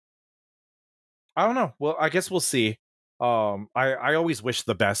mean, I don't know. Well, I guess we'll see. I always wish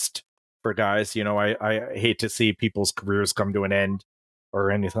the best for guys. I hate to see people's careers come to an end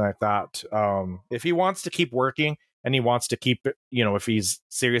or anything like that. If he wants to keep working and he wants to keep, if he's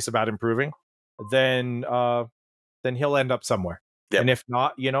serious about improving, then he'll end up somewhere. Yep. And if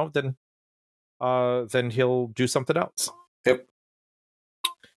not, then he'll do something else. Yep.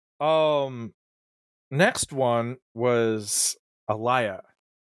 Next one was Aliyah.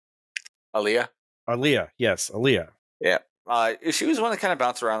 Aliyah, yes, Aliyah. Yeah. She was one that kind of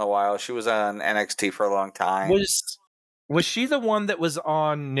bounced around a while. She was on NXT for a long time. Was she the one that was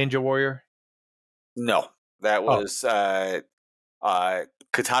on Ninja Warrior? No, that was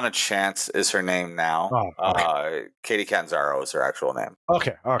Katana Chance is her name now. Okay. Katie Catanzaro is her actual name.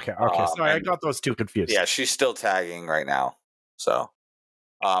 Okay. Sorry, I got those two confused. Yeah, she's still tagging right now. So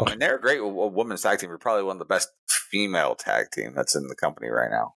And they're a great women's tag team. They're probably one of the best female tag team that's in the company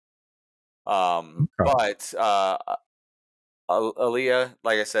right now. But Aaliyah,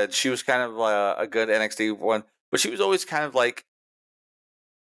 like I said, she was kind of a good NXT one, but she was always kind of like,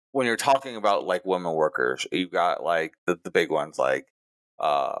 when you're talking about like women workers, you've got like the big ones like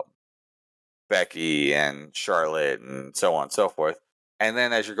Becky and Charlotte and so on and so forth. And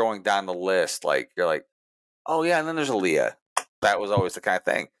then as you're going down the list, like you're like, oh yeah, and then there's Aaliyah. That was always the kind of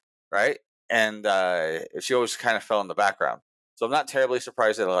thing, right? And she always kind of fell in the background. So I'm not terribly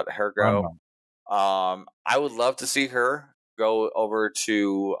surprised they let her go. I would love to see her go over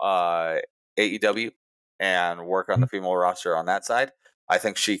to AEW and work on the female roster on that side. I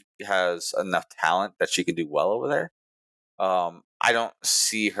think she has enough talent that she can do well over there. I don't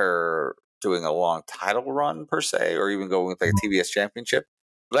see her doing a long title run per se, or even going with like a TBS championship.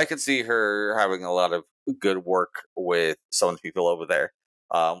 But I could see her having a lot of good work with some of the people over there,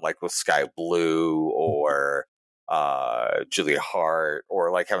 like with Sky Blue or Julia Hart,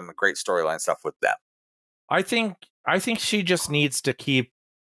 or like having the great storyline stuff with them. I think she just needs to keep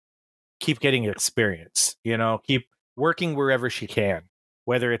getting experience. Keep working wherever she can,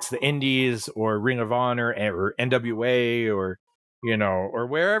 whether it's the Indies or Ring of Honor or NWA or or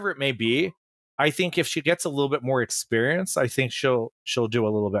wherever it may be. I think if she gets a little bit more experience, I think she'll do a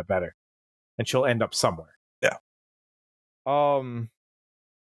little bit better, and she'll end up somewhere. Yeah. So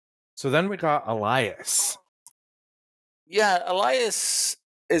then we got Elias. Yeah, Elias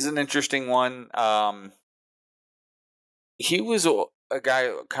is an interesting one. He was a guy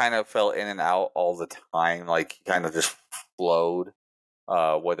who kind of fell in and out all the time. Like he kind of just flowed,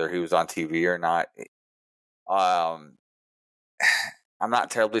 whether he was on TV or not. I'm not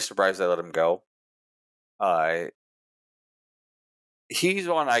terribly surprised they let him go. He's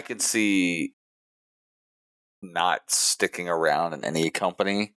one I could see not sticking around in any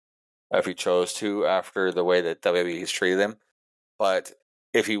company if he chose to, after the way that WWE's treated him. But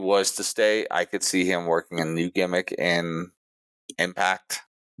if he was to stay, I could see him working a new gimmick in Impact.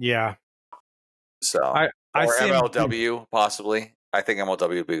 Yeah. So, or see MLW possibly. I think MLW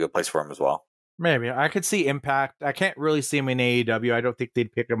would be a good place for him as well. Maybe I could see Impact. I can't really see him in AEW. I don't think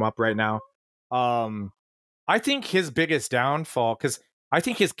they'd pick him up right now. I think his biggest downfall, because I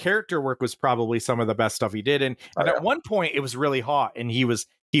think his character work was probably some of the best stuff he did, and at one point it was really hot, and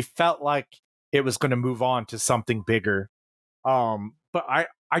he felt like it was going to move on to something bigger. But I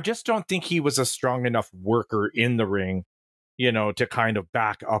just don't think he was a strong enough worker in the ring, to kind of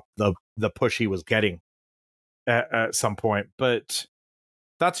back up the push he was getting at some point. But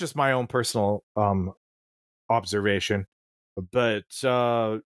that's just my own personal observation. But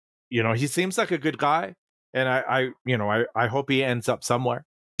he seems like a good guy, and I hope he ends up somewhere.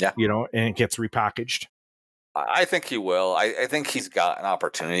 Yeah, and gets repackaged. I think he will. I think he's got an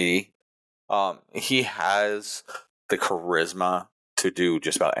opportunity. He has the charisma to do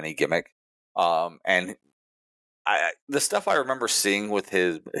just about any gimmick. And the stuff I remember seeing with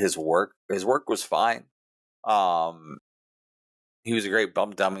his work was fine. He was a great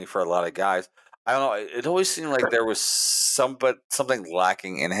bum dummy for a lot of guys. I don't know. It always seemed like there was something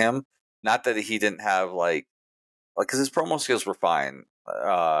lacking in him. Not that he didn't have like because his promo skills were fine,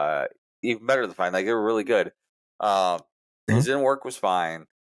 even better than fine. Like they were really good. His in work was fine.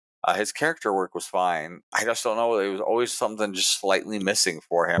 His character work was fine. I just don't know. There was always something just slightly missing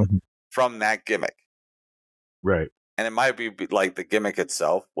for him from that gimmick. Right. And it might be like the gimmick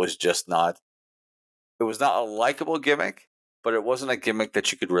itself was just not. It was not a likable gimmick, but it wasn't a gimmick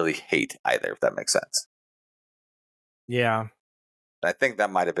that you could really hate either, if that makes sense. Yeah. I think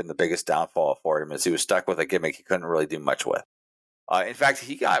that might have been the biggest downfall for him, is he was stuck with a gimmick he couldn't really do much with. In fact,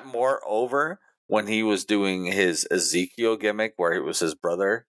 he got more over when he was doing his Ezekiel gimmick, where it was his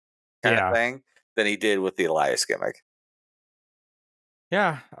brother kind of thing, than he did with the Elias gimmick.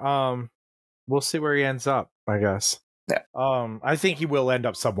 Yeah. We'll see where he ends up, I guess. Yeah. I think he will end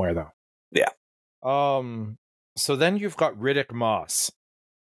up somewhere, though. Yeah. So then you've got Riddick Moss.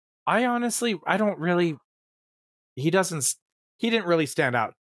 I don't really. He didn't really stand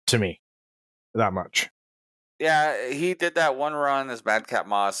out to me that much. Yeah, he did that one run as Madcap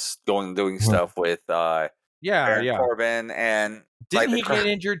Moss doing stuff with Baron Corbin, and didn't he get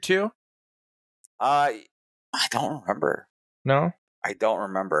injured too? I don't remember. No, I don't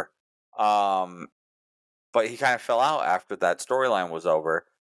remember. But he kind of fell out after that storyline was over,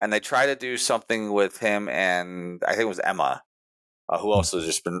 and they tried to do something with him, and I think it was Emma, who also has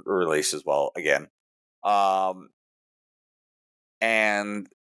just been released as well again. And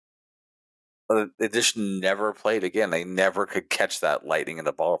it just never played again. They never could catch that lightning in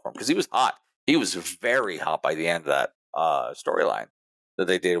the ball from him, because he was hot. He was very hot by the end of that storyline. that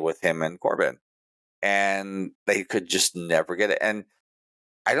they did with him and Corbin, and they could just never get it. And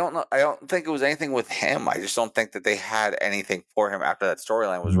I don't know. I don't think it was anything with him. I just don't think that they had anything for him after that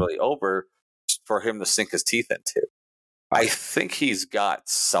storyline was really over for him to sink his teeth into. I think he's got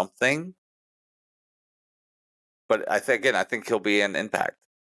something, but I think he'll be an Impact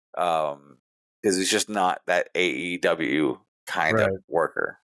because he's just not that AEW kind of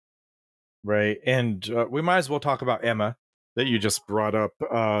worker. Right, and we might as well talk about Emma that you just brought up.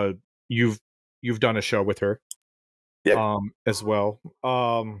 You've done a show with her, as well.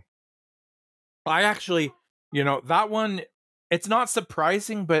 I actually, that one, it's not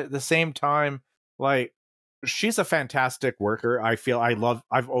surprising, but at the same time, like, she's a fantastic worker. I've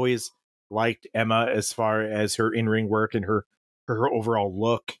always liked Emma as far as her in-ring work and her overall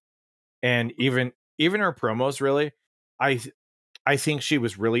look, and even her promos. Really, I think she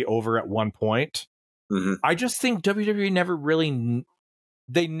was really over at one point. Mm-hmm. I just think WWE never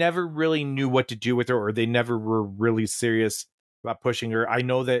really knew what to do with her, or they never were really serious about pushing her. I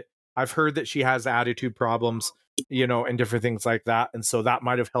know that I've heard that she has attitude problems, and different things like that, and so that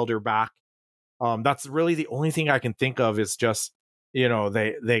might have held her back. That's really the only thing I can think of is just,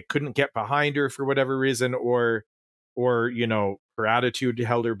 they couldn't get behind her for whatever reason, or her attitude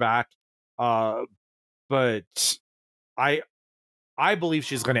held her back. But I believe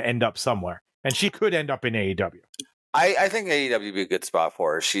she's going to end up somewhere, and she could end up in AEW. I think AEW would be a good spot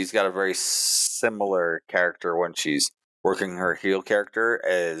for her. She's got a very similar character when she's working her heel character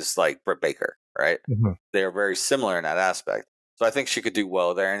as like Britt Baker, right? Mm-hmm. They're very similar in that aspect. So I think she could do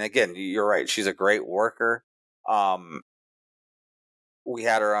well there. And again, you're right. She's a great worker. We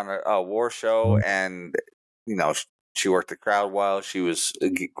had her on a war show, and she worked the crowd well. She was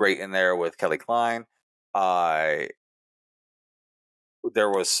great in there with Kelly Klein. There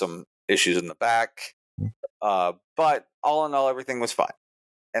was some issues in the back, but all in all, everything was fine.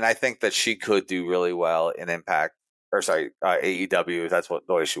 And I think that she could do really well in Impact, AEW. That's the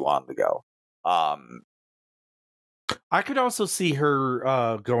way she wanted to go. I could also see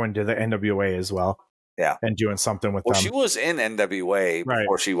her going to the NWA as well. Yeah. And doing something with them. She was in NWA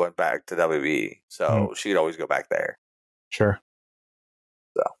before she went back to WWE. So she'd always go back there. Sure.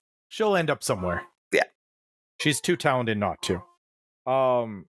 So she'll end up somewhere. Yeah. She's too talented not to.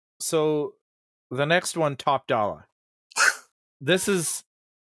 So the next one, Top Dollar. This is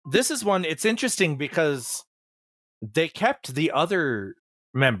one, it's interesting because they kept the other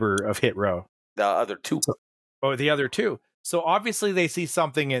member of Hit Row. The other two. The other two. So obviously they see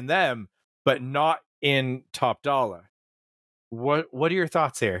something in them, but not in Top Dollar. What are your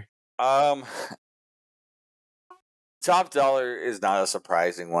thoughts here? Top Dollar is not a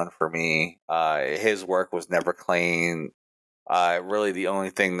surprising one for me. His work was never clean. Really, the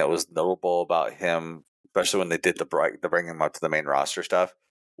only thing that was notable about him, especially when they did the bring him up to the main roster stuff,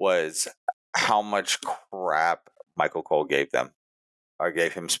 was how much crap Michael Cole gave them, or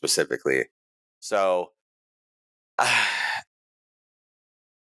gave him specifically. So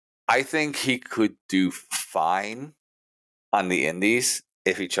I think he could do fine on the indies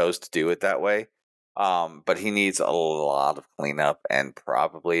if he chose to do it that way. But he needs a lot of cleanup and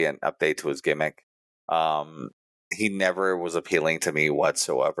probably an update to his gimmick. He never was appealing to me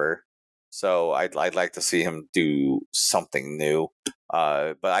whatsoever. So I'd like to see him do something new.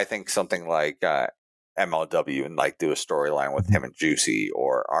 But I think something like MLW and like do a storyline with him and Juicy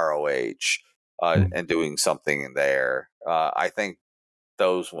or ROH and doing something in there. I think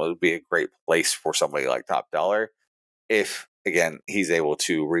those would be a great place for somebody like Top Dollar if, again, he's able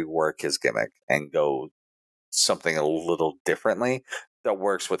to rework his gimmick and go something a little differently that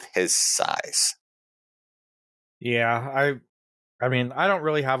works with his size. Yeah, I mean, I don't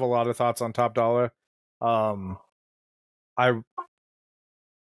really have a lot of thoughts on Top Dollar. I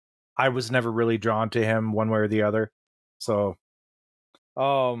was never really drawn to him one way or the other. So,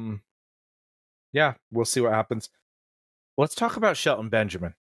 yeah, we'll see what happens. Let's talk about Shelton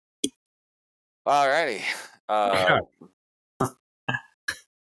Benjamin. Alrighty.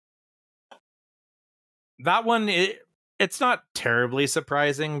 That one, it's not terribly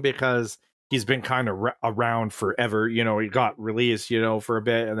surprising because he's been kind of around forever. He got released, for a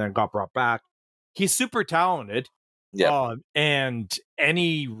bit and then got brought back. He's super talented. Yeah. And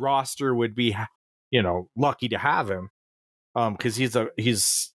any roster would be, lucky to have him. Because he's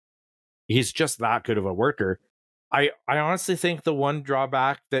just that good of a worker. I honestly think the one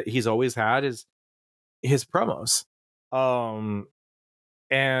drawback that he's always had is his promos.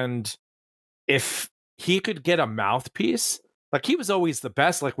 And if he could get a mouthpiece, like he was always the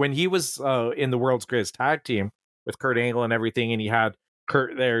best. Like when he was in the World's Greatest Tag Team with Kurt Angle and everything, and he had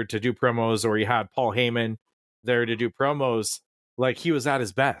Kurt there to do promos, or he had Paul Heyman there to do promos. like he was at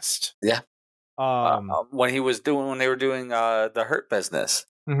his best. Yeah. Um, When they were doing the Hurt Business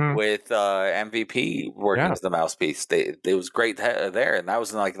mhm. with MVP working Yeah. as the mouthpiece, it was great there, and that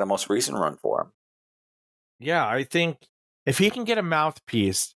was like the most recent run for him. Yeah, I think if he can get a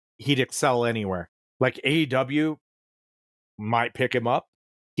mouthpiece, he'd excel anywhere. Like AEW might pick him up.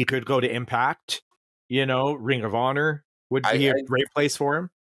 He could go to Impact, Ring of Honor would I, be a I great place for him.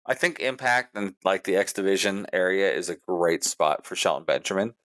 I think Impact and like the X Division area is a great spot for Shelton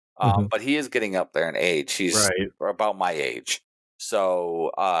Benjamin. Mhm. But he is getting up there in age. He's Right. about my age, so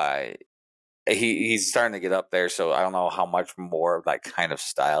he's starting to get up there. So I don't know how much more of that kind of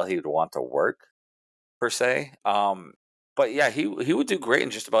style he would want to work per se. But yeah, he would do great in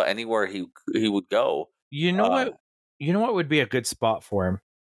just about anywhere he would go. You know Uh, what? You know what would be a good spot for him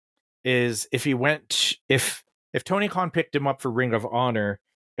is if he went if Tony Khan picked him up for Ring of Honor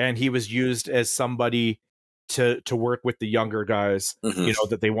and he was used as somebody to work with the younger guys, mhm.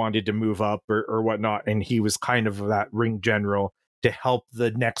 that they wanted to move up or whatnot, and he was kind of that ring general to help the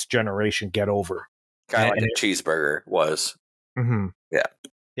next generation get over. Kind of And, like and a cheeseburger was. mhm. Yeah.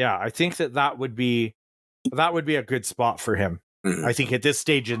 Yeah, I think that would be a good spot for him. Mhm. I think at this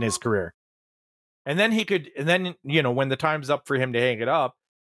stage in his career. And then when the time's up for him to hang it up,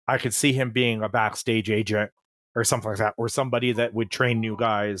 I could see him being a backstage agent or something like that, or somebody that would train new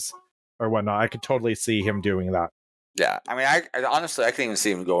guys or whatnot. I could totally see him doing that. Yeah, I mean, I honestly I can even see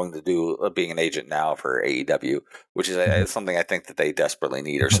him going to do being an agent now for AEW, which is Mhm. something I think that they desperately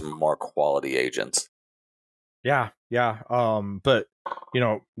need, or some more quality agents. Yeah, yeah. But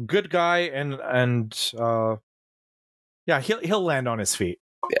good guy, and yeah, he'll land on his feet.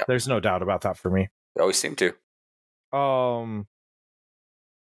 Yeah, There's no doubt about that for me. they always seem to. Um,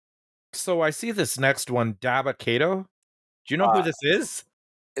 so I see this next one, Daba Kato. Do you know who Uh, this is?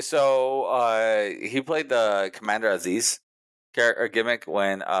 so he played the Commander Aziz character gimmick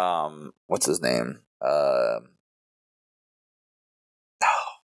when what's his name? I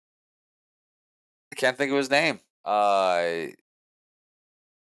can't think of his name.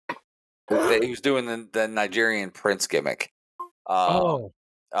 He was doing the Nigerian Prince gimmick. Um,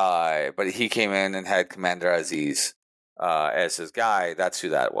 Oh, but he came in and had Commander Aziz as his guy. That's who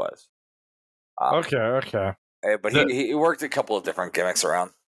that was. okay, okay. But The he worked a couple of different gimmicks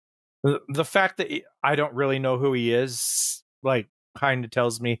around. the fact that I don't really know who he is, like, kind of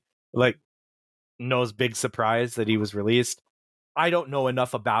tells me, like, knows big surprise that he was released. I don't know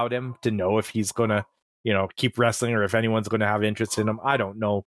enough about him to know if he's gonna, keep wrestling or if anyone's gonna have interest in him. I don't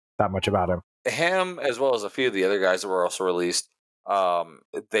know that much about him. Him, as well as a few of the other guys that were also released,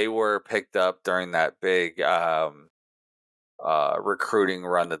 they were picked up during that big recruiting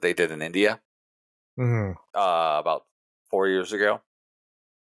run that they did in India Mhm. about 4 years ago.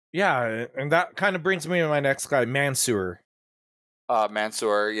 Yeah, and that kind of brings me to my next guy, Mansoor.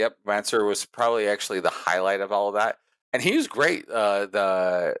 Mansoor, yep, Mansoor was probably actually the highlight of all of that, and he was great.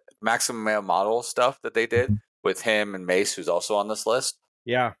 The Maximum Male Model stuff that they did with him and Mace, who's also on this list,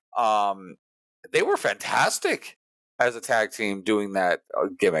 Yeah, um, they were fantastic as a tag team doing that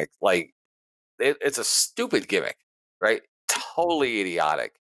gimmick. Like it's a stupid gimmick, right? Totally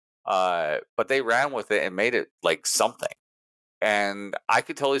idiotic. But they ran with it and made it like something. And I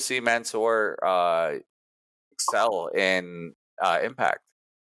could totally see Mansoor excel in Impact,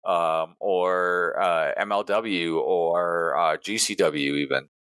 or MLW, or GCW, even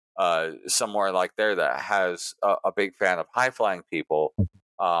somewhere like there that has a big fan of high flying people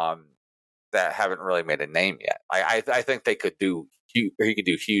um, that haven't really made a name yet. I think they could do huge, he could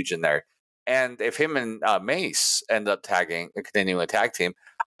do huge in there. And if him and Mace end up continuing a tag team,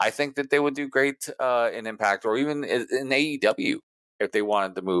 I think that they would do great in Impact, or even in AEW. If they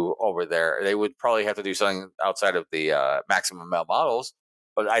wanted to move over there, they would probably have to do something outside of the Maximum Male Models.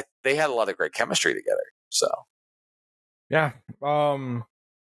 But they had a lot of great chemistry together. So yeah.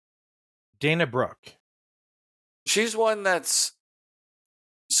 Dana Brooke. she's one that's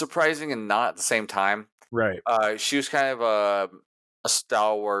surprising and not at the same time. Right. She was kind of a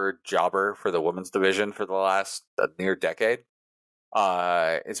stalwart jobber for the women's division for the last near decade.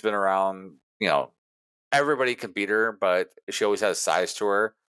 It's been around, everybody can beat her, but she always had a size to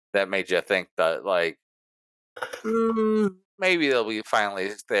her that made you think that, like, maybe they'll be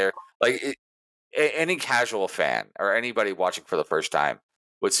finally there. Like, any casual fan or anybody watching for the first time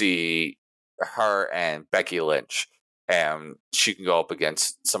would see her and Becky Lynch, and she can go up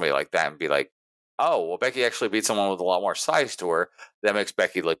against somebody like that and be like, "Oh, well, Becky actually beat someone with a lot more size to her. That makes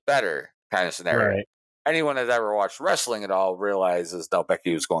Becky look better." Kind of scenario. Right. Anyone that's ever watched wrestling at all realizes no,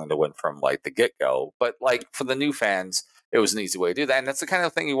 Becky was going to win from like the get go. But like for the new fans, it was an easy way to do that, and that's the kind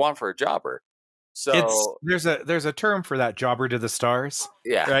of thing you want for a jobber. So there's a term for that, jobber to the stars,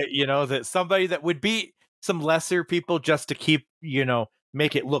 yeah, right? You know, that somebody that would beat some lesser people just to keep,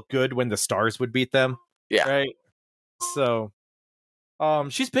 make it look good when the stars would beat them, yeah, right? So,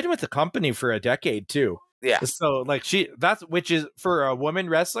 she's been with the company for a decade too. yeah, So, like, that's which is for a woman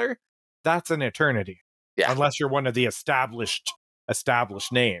wrestler, that's an eternity, yeah. unless you're one of the established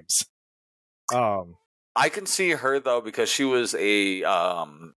names. Um, I can see her though because she was a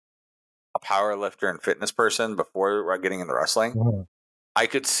power lifter and fitness person before getting into wrestling. mhm, I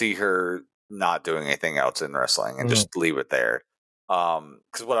could see her not doing anything else in wrestling and mhm. just leave it there.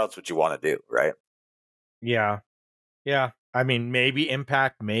 Because what else would you want to do, right? Yeah, yeah. I mean, maybe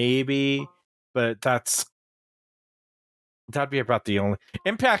Impact, maybe, but that'd be about the only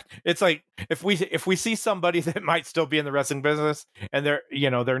Impact. It's like if we see somebody that might still be in the wrestling business and they're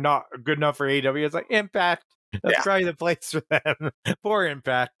not good enough for AEW, it's like Impact. That's Yeah, probably the place for them. Poor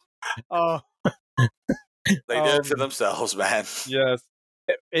Impact. Oh, they did it to themselves, man. yes.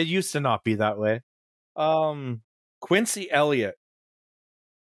 It used to not be that way. Um, Quincy Elliott.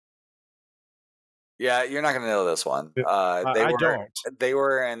 Yeah, you're not gonna know this one. They I were don't. they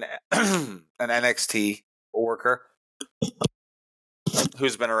were an NXT worker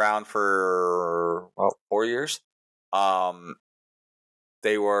who's been around for 4 years. Um,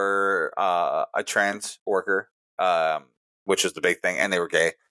 they were a trans worker, which is the big thing, and they were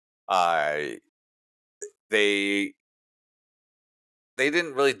gay. Uh, they they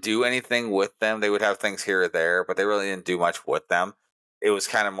didn't really do anything with them. They would have things here or there, but they really didn't do much with them. It was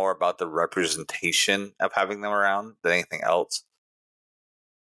kind of more about the representation of having them around than anything else.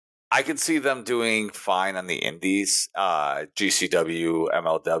 I could see them doing fine on the indies, GCW,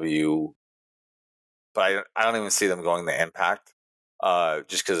 MLW, but I don't even see them going to Impact,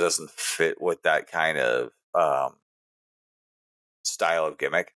 just because it doesn't fit with that kind of style of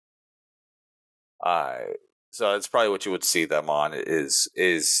gimmick. Uh, so it's probably what you would see them on is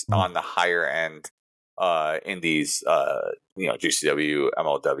Mm. on the higher end indies, GCW,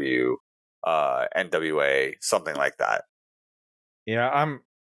 MLW, NWA, something like that. Yeah,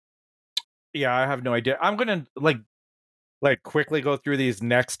 I have no idea. I'm gonna like quickly go through these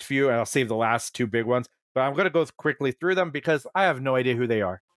next few, and I'll save the last two big ones. But I'm gonna go quickly through them because I have no idea who they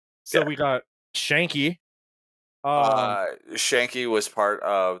are. So Yeah. we got Shanky. Um, Shanky was part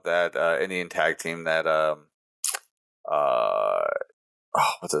of that Indian tag team that uh,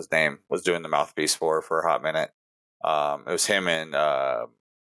 what's his name, was doing the mouthpiece for a hot minute. It was him and oh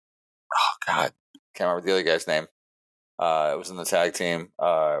god, can't remember the other guy's name. It was in the tag team.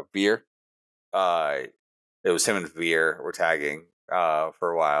 Veer. It was him and Veer were tagging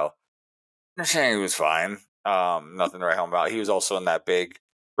for a while. Shanky was fine. Nothing to write home about. He was also in that big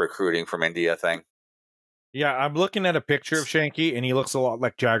recruiting from India thing. yeah, I'm looking at a picture of Shanky, and he looks a lot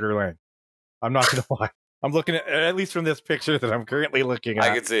like Jagger Lane. I'm not gonna lie. I'm looking at least from this picture that I'm currently looking I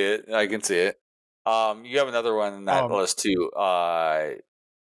at. can see it. I can see it. You have another one in that list too. The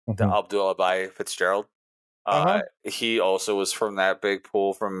Mhm. Abdul Abai Fitzgerald. Uh-huh. He also was from that big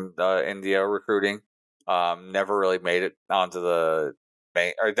pool from India recruiting. Never really made it onto the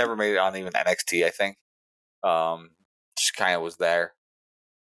main, or never made it on even NXT. I think. Just kind of was there.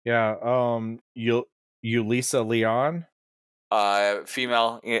 Yeah. Ulisa Leon.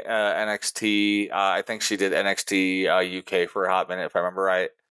 Female NXT. I think she did NXT UK for a hot minute, if I remember right.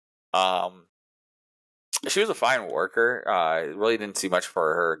 Um, she was a fine worker. Really didn't see much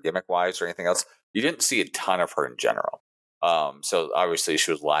for her gimmick wise or anything else. You didn't see a ton of her in general. So obviously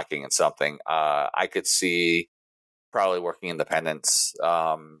she was lacking in something. I could see probably working independence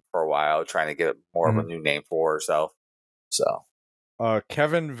for a while, trying to get more of a Mhm. new name for herself. So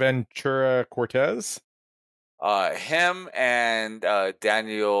Kevin Ventura Cortez. him and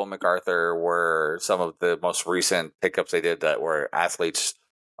Daniel MacArthur were some of the most recent pickups they did that were athletes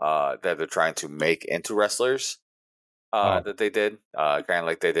that they're trying to make into wrestlers. Oh, That they did, kind of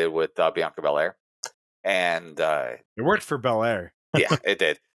like they did with Bianca Belair, and it worked for Belair. yeah, it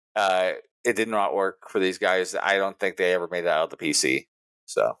did. It did not work for these guys. I don't think they ever made it out of the PC.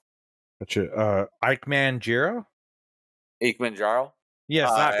 So Ike Manjiro. Ekman Jarl, Yes,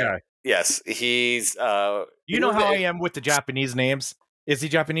 that uh, guy. yes, he's You he know was how I am with the Japanese names. Is he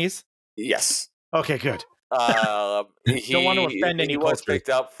Japanese? yes. Okay, good. Don't want to He offend any was cultures. picked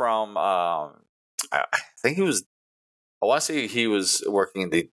up from I think he was, I want to say he was working in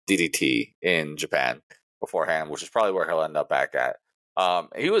the DDT in Japan beforehand, which is probably where he'll end up back at.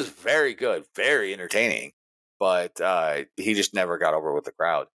 He was very good, very entertaining, but he just never got over with the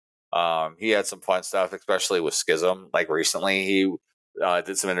crowd. He had some fun stuff, especially with Schism. Like recently, he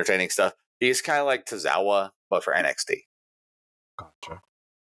did some entertaining stuff. He's kind of like Tozawa, but for NXT. Gotcha.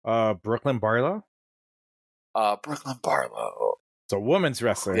 Brooklyn Barlow. Brooklyn Barlow. It's a women's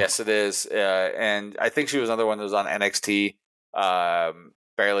wrestler. Yes, it is. And I think she was another one that was on NXT.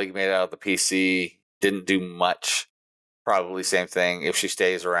 Barely made it out of the PC. Didn't do much. Probably same thing. If she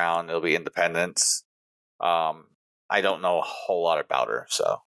stays around, it'll be Independence. I don't know a whole lot about her.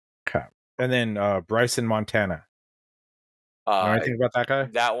 So. Okay. And then Bryson Montana. Know anything about that guy?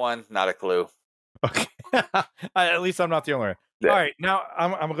 That one, not a clue. Okay. At least I'm not the only one. Yeah. All right, now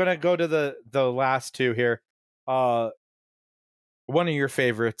I'm gonna go to the last two here. One of your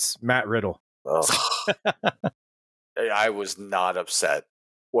favorites, Matt Riddle. I was not upset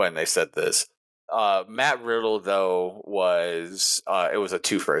when they said this. Matt Riddle, though, was it was a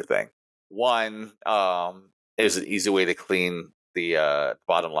twofer thing. One, it was an easy way to clean the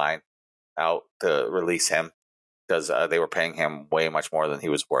bottom line out to release him because they were paying him way much more than he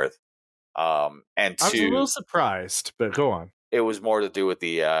was worth. And two, I was a little surprised, but go on. It was more to do with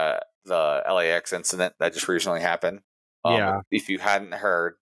the LAX incident that just recently happened. Yeah. If you hadn't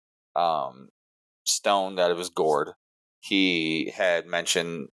heard, Stone that it was gored. He had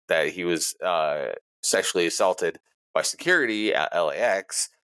mentioned that he was sexually assaulted by security at LAX,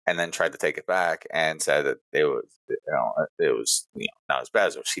 and then tried to take it back and said that it was not as bad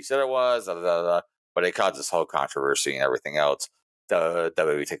as she said it was. But it caused this whole controversy and everything else. The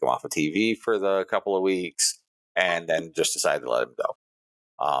WWE took him off of TV for the couple of weeks, and then just decided to let him go.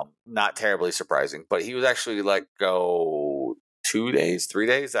 Not terribly surprising, but he was actually let go 3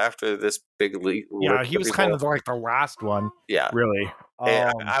 days after this big leak. Yeah, he was kind of like the last one. Yeah, really.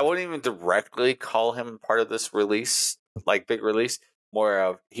 I wouldn't even directly call him part of this release, like big release. More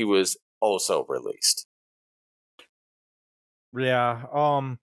of he was also released. Yeah.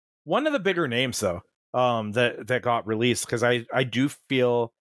 One of the bigger names though, that got released, because I do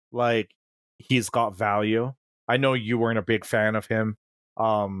feel like he's got value. I know you weren't a big fan of him.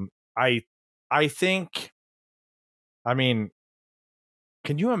 I think, I mean,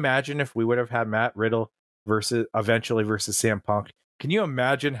 can you imagine if we would have had Matt Riddle eventually versus CM Punk? Can you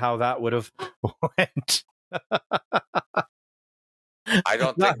imagine how that would have went? I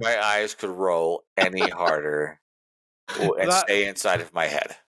don't think my eyes could roll any harder and stay inside of my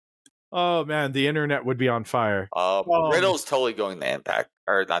head. Oh man, the internet would be on fire. Riddle's totally going to Impact,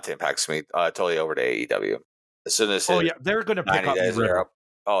 or not to Impact, totally over to AEW. As soon as they're going to pick up Riddle.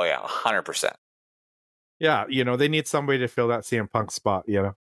 Oh yeah, 100%. Yeah, they need somebody to fill that CM Punk spot.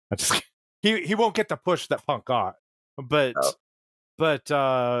 He won't get the push that Punk got, but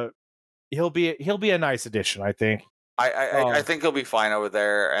he'll be a nice addition, I think. I think he'll be fine over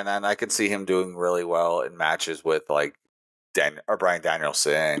there, and then I can see him doing really well in matches with like Bryan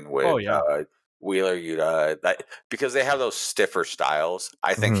Danielson, with Wheeler Yuta, because they have those stiffer styles.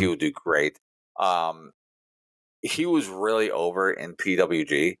 I think he would do great. He was really over in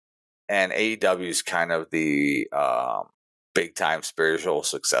PWG, and AEW is kind of the big time spiritual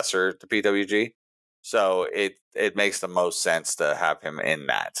successor to PWG, so it makes the most sense to have him in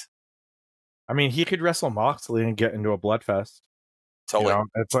that. I mean, he could wrestle Moxley and get into a bloodfest. Totally,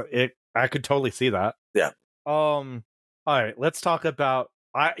 I could totally see that. Yeah. All right, let's talk about,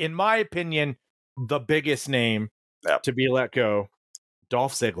 in my opinion, the biggest name to be let go,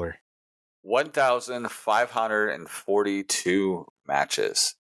 Dolph Ziggler. 1,542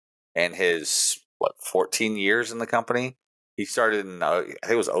 matches in his 14 years in the company. He started in I think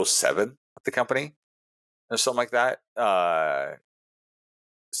it was 2007 with the company or something like that,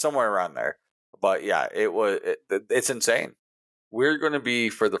 somewhere around there. But yeah, it's insane. We're going to be,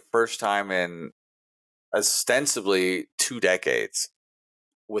 for the first time in ostensibly 2 decades,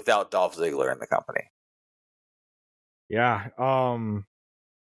 without Dolph Ziggler in the company. Yeah.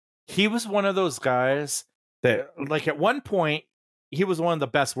 He was one of those guys that, like, at one point, he was one of the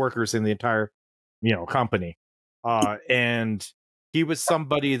best workers in the entire, company. And he was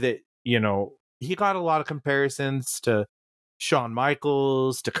somebody that, he got a lot of comparisons to Shawn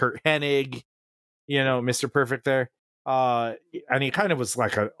Michaels, to Kurt Hennig, Mr. Perfect there. And he kind of was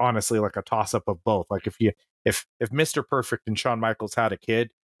honestly like a toss up of both. Like if Mr. Perfect and Shawn Michaels had a kid,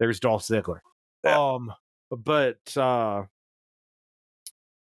 there's Dolph Ziggler. Yeah. But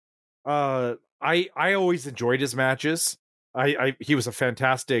I always enjoyed his matches. He was a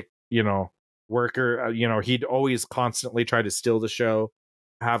fantastic, worker. He'd always constantly try to steal the show,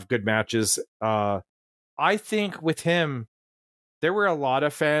 have good matches. I think with him, there were a lot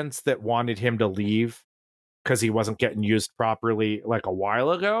of fans that wanted him to leave because he wasn't getting used properly like a while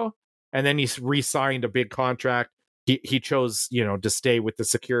ago. And then he re-signed a big contract. He chose, to stay with the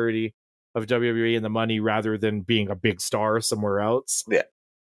security of WWE and the money rather than being a big star somewhere else. Yeah.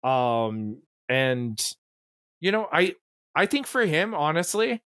 And I think for him,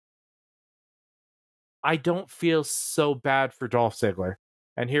 honestly, I don't feel so bad for Dolph Ziggler.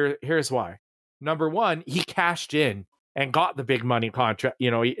 And here's why. Number one, he cashed in and got the big money contract,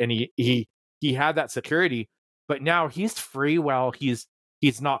 and he had that security, but now he's free while he's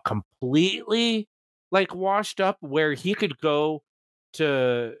not completely like washed up where he could go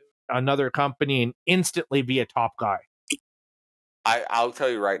to another company and instantly be a top guy. I'll tell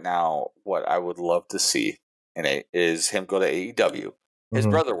you right now what I would love to see is him go to AEW. His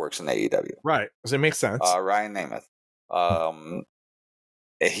brother works in AEW. Right. Does it make sense? Ryan Namath.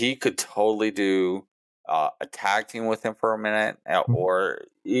 He could totally do a tag team with him for a minute, or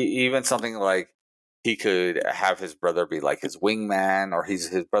even something like he could have his brother be like his wingman, or he's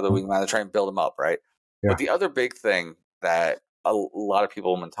his brother wingman to try and build him up, right? Yeah. But the other big thing that a lot of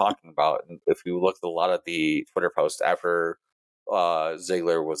people have been talking about, and if you look at a lot of the Twitter posts after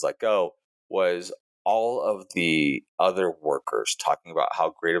Ziggler was let go, was all of the other workers talking about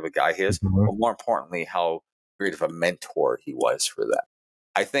how great of a guy he is, but more importantly, how great of a mentor he was for them.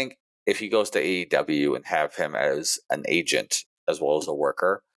 I think if he goes to AEW and have him as an agent as well as a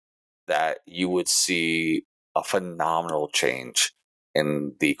worker, that you would see a phenomenal change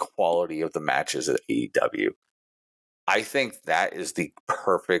in the quality of the matches at AEW. I think that is the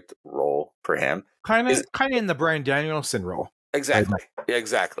perfect role for him. Kind of in the Bryan Danielson role. Exactly.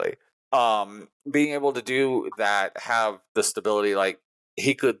 Exactly. Being able to do that, have the stability, like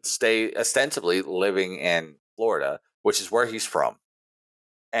he could stay ostensibly living in Florida, which is where he's from,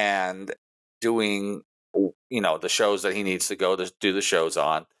 and doing, the shows that he needs to go to do the shows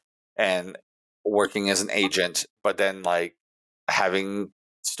on, and working as an agent, but then like having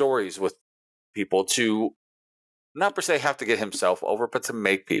stories with people to not per se have to get himself over, but to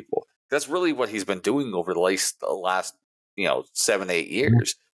make people. That's really what he's been doing over the last 7-8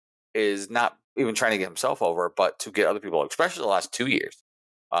 years, is not even trying to get himself over, but to get other people, especially the last 2 years.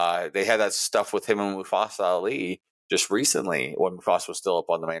 They had that stuff with him and Mustafa Ali just recently when Mufasa was still up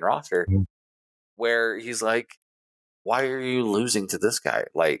on the main roster, where he's like, why are you losing to this guy?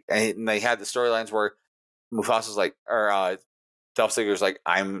 Like, and they had the storylines where Mufasa's like, or Dolph Ziggler's like,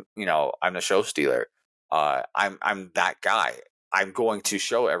 I'm the show stealer. I'm that guy. I'm going to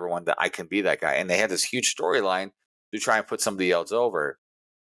show everyone that I can be that guy. And they had this huge storyline to try and put somebody else over.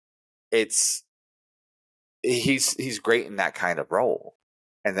 He's great in that kind of role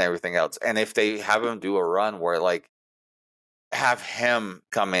and everything else. And if they have him do a run where like have him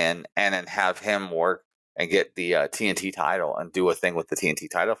come in and then have him work and get the TNT title and do a thing with the TNT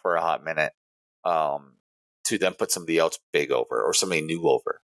title for a hot minute, to then put somebody else big over or somebody new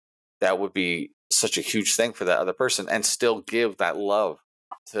over, that would be such a huge thing for that other person, and still give that love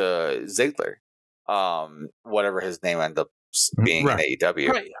to Ziggler, whatever his name ended up being in AEW.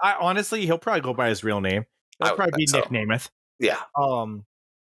 Right. Honestly, he'll probably go by his real name. It'll probably be Nick Namath. Yeah.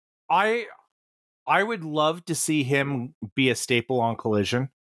 I would love to see him be a staple on Collision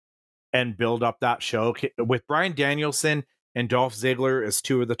and build up that show with Bryan Danielson and Dolph Ziggler as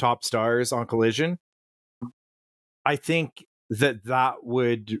two of the top stars on Collision. I think that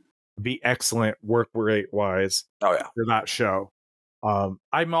would be excellent work rate wise. Oh yeah, for that show. I'm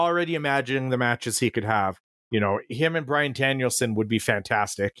already imagining the matches he could have. Him and Bryan Danielson would be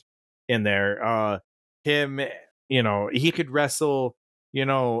fantastic in there. He could wrestle,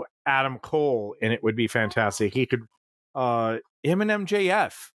 Adam Cole, and it would be fantastic. He could, him and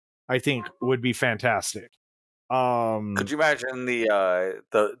MJF, I think, would be fantastic. Could you imagine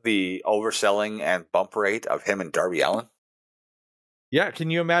the overselling and bump rate of him and Darby Allin? Yeah, can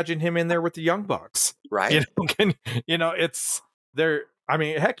you imagine him in there with the Young Bucks? Right. It's there. I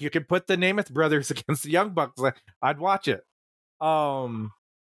mean, heck, you could put the Namath brothers against the Young Bucks. I'd watch it.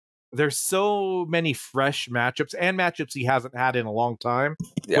 There's so many fresh matchups and matchups he hasn't had in a long time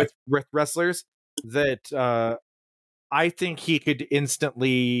with wrestlers that I think he could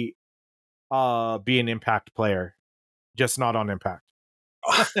instantly be an Impact player, just not on Impact.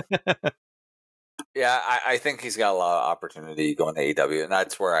 Yeah, I think he's got a lot of opportunity going to AEW, and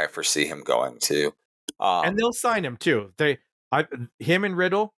that's where I foresee him going to. And they'll sign him too. Him and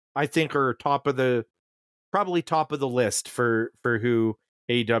Riddle, I think, are probably top of the list for who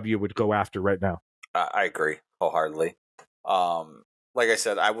AEW would go after right now. I agree wholeheartedly. Like I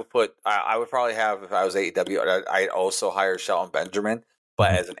said, I would probably have, if I was AEW, I'd also hire Shelton Benjamin,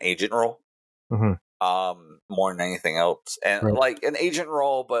 but as an agent role. More than anything else, and like an agent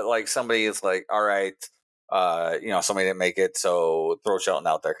role, but like somebody is like, all right, somebody didn't make it, so throw Shelton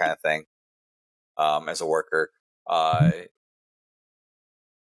out there, kind of thing, as a worker. But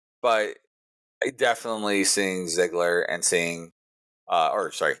I definitely seeing Ziggler and seeing,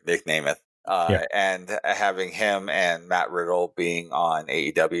 Nick Namath, and having him and Matt Riddle being on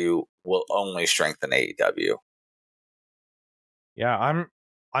AEW will only strengthen AEW. Yeah,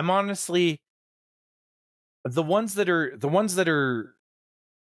 I'm honestly the ones that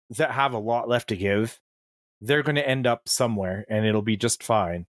have a lot left to give, they're going to end up somewhere and it'll be just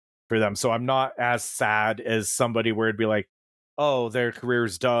fine for them. So I'm not as sad as somebody where it'd be like, oh, their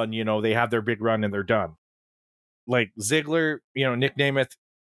career's done, they have their big run and they're done. Like Ziggler, Nick Nemeth,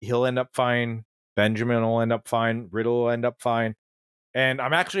 he'll end up fine. Benjamin will end up fine. Riddle will end up fine. And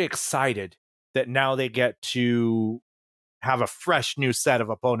I'm actually excited that now they get to have a fresh new set of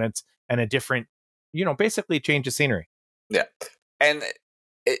opponents and a different, basically change of scenery. Yeah. And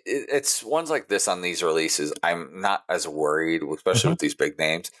it's ones like this on these releases, I'm not as worried, especially with these big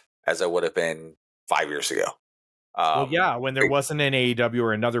names, as I would have been 5 years ago. Well, yeah, when there wasn't an AEW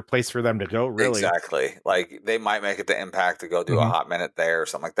or another place for them to go, really. Exactly. Like, they might make it the Impact to go do a hot minute there or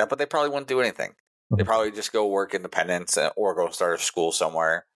something like that, but they probably wouldn't do anything. They probably just go work independence or go start a school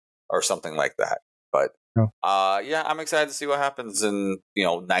somewhere or something like that. But yeah, I'm excited to see what happens in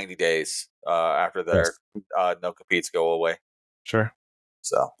 90 days after their no competes go away. Sure.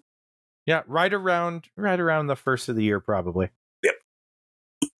 So yeah, right around the first of the year, probably. Yep.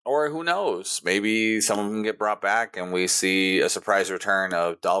 Or who knows? Maybe some of them get brought back, and we see a surprise return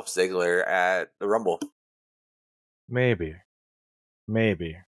of Dolph Ziggler at the Rumble. Maybe.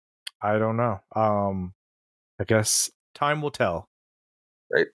 I don't know. I guess time will tell.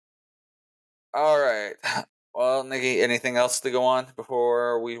 Right. All right. Well, Nikki, anything else to go on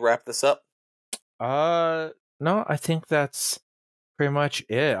before we wrap this up? No, I think that's pretty much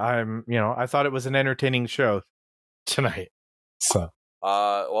it. I thought it was an entertaining show tonight. So,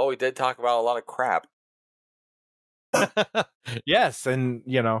 well, we did talk about a lot of crap. yes, and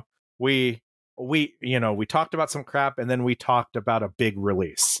we talked about some crap, and then we talked about a big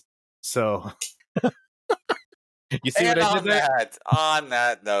release. So, you see and what I did there? On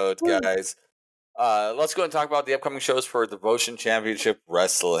that note, guys, let's go and talk about the upcoming shows for Devotion Championship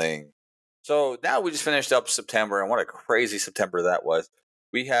Wrestling. So now we just finished up September, and what a crazy September that was.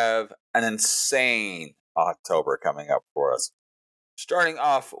 We have an insane October coming up for us. Starting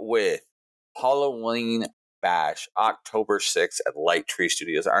off with Halloween Bash, October 6th at Light Tree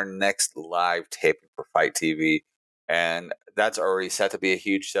Studios, our next live taping for Fight TV. And that's already set to be a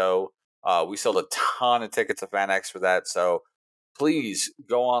huge show. We sold a ton of tickets to FanX for that. So please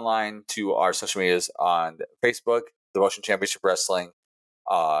go online to our social medias on Facebook, Devotion Championship Wrestling,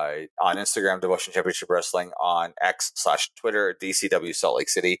 on Instagram, Devotion Championship Wrestling, on X/Twitter, DCW Salt Lake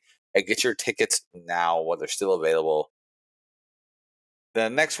City, and get your tickets now while they're still available. The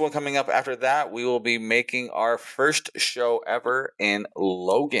next one coming up after that, we will be making our first show ever in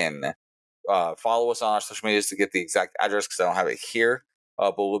Logan. Follow us on our social medias to get the exact address because I don't have it here.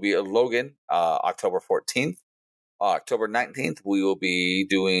 But we'll be in Logan October 14th. October 19th, we will be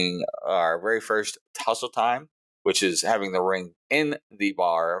doing our very first Tussle Time, which is having the ring in the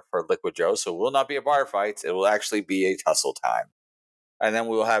bar for Liquid Joe. So it will not be a bar fight. It will actually be a Tussle Time. And then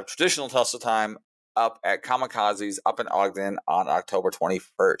we will have traditional Tussle Time up at Kamikaze's up in Ogden on October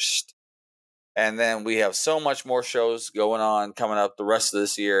 21st. And then we have so much more shows going on coming up the rest of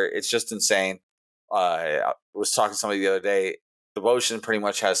this year. It's just insane. I was talking to somebody the other day. Devotion pretty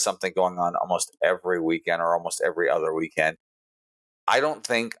much has something going on almost every weekend or almost every other weekend. I don't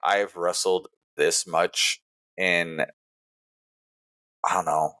think I've wrestled this much in, I don't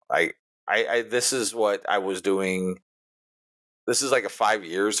know. I this is what I was doing. This is like a 5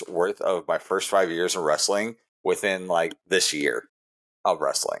 years worth of my first 5 years of wrestling within like this year of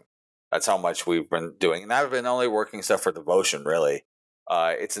wrestling. That's how much we've been doing. And I've been only working stuff for Devotion, really.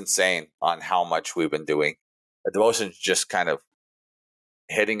 It's insane on how much we've been doing. Devotion's just kind of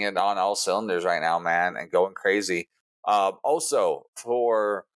hitting it on all cylinders right now, man, and going crazy. Also,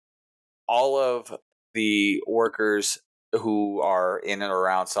 for all of the workers who are in and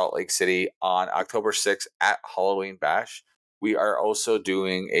around Salt Lake City on October 6th at Halloween Bash, we are also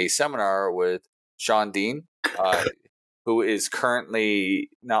doing a seminar with Sean Dean, who is currently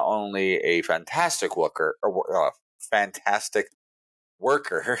not only a fantastic worker,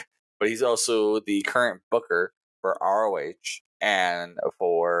 but he's also the current booker for ROH and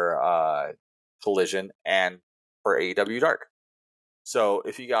for Collision and for AEW Dark. So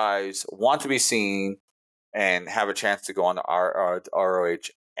if you guys want to be seen and have a chance to go on to ROH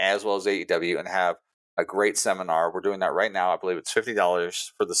as well as AEW and have a great seminar, we're doing that right now. I believe it's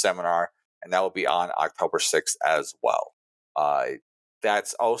 $50 for the seminar, and that will be on October 6th as well.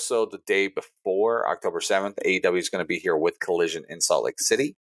 That's also the day before October 7th. AEW is going to be here with Collision in Salt Lake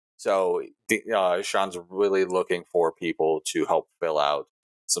City. So Sean's really looking for people to help fill out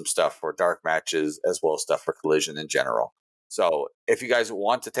some stuff for dark matches as well as stuff for Collision in general. So if you guys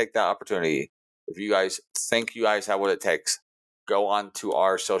want to take that opportunity, if you guys think you guys have what it takes, go on to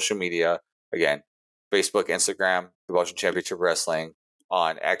our social media. Again, Facebook, Instagram, Devotion Championship Wrestling,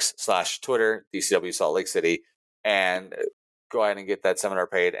 on X/Twitter, DCW Salt Lake City, and go ahead and get that seminar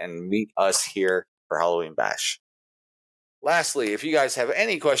paid and meet us here for Halloween Bash. Lastly, if you guys have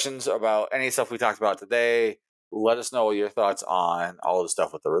any questions about any stuff we talked about today, let us know your thoughts on all the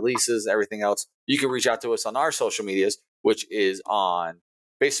stuff with the releases, everything else. You can reach out to us on our social medias, which is on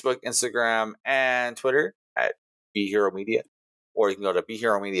Facebook, Instagram, and Twitter at Be Hero Media. Or you can go to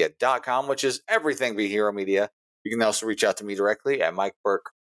BeHeroMedia.com, which is everything Be Hero Media. You can also reach out to me directly at Mike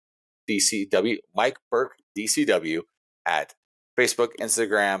Burke DCW at Facebook,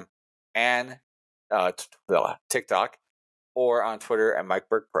 Instagram, and TikTok, or on Twitter at Mike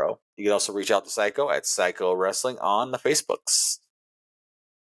Burke Pro. You can also reach out to Psycho at Psycho Wrestling on the Facebooks.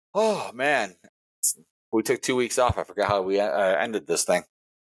 Oh man, we took 2 weeks off. I forgot how we ended this thing.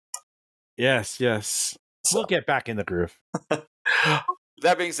 Yes. So. We'll get back in the groove.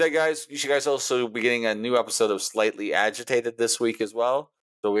 That being said, guys, you should guys also be getting a new episode of Slightly Agitated this week as well.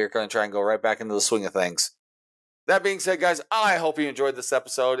 So we're going to try and go right back into the swing of things. That being said, guys, I hope you enjoyed this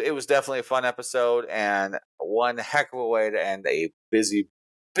episode. It was definitely a fun episode and one heck of a way to end a busy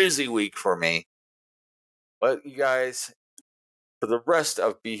week for me. But you guys, for the rest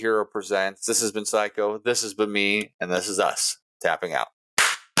of Be Hero Presents, this has been Psycho, this has been me, and this is us tapping out.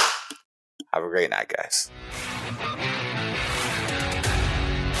 Have a great night, guys.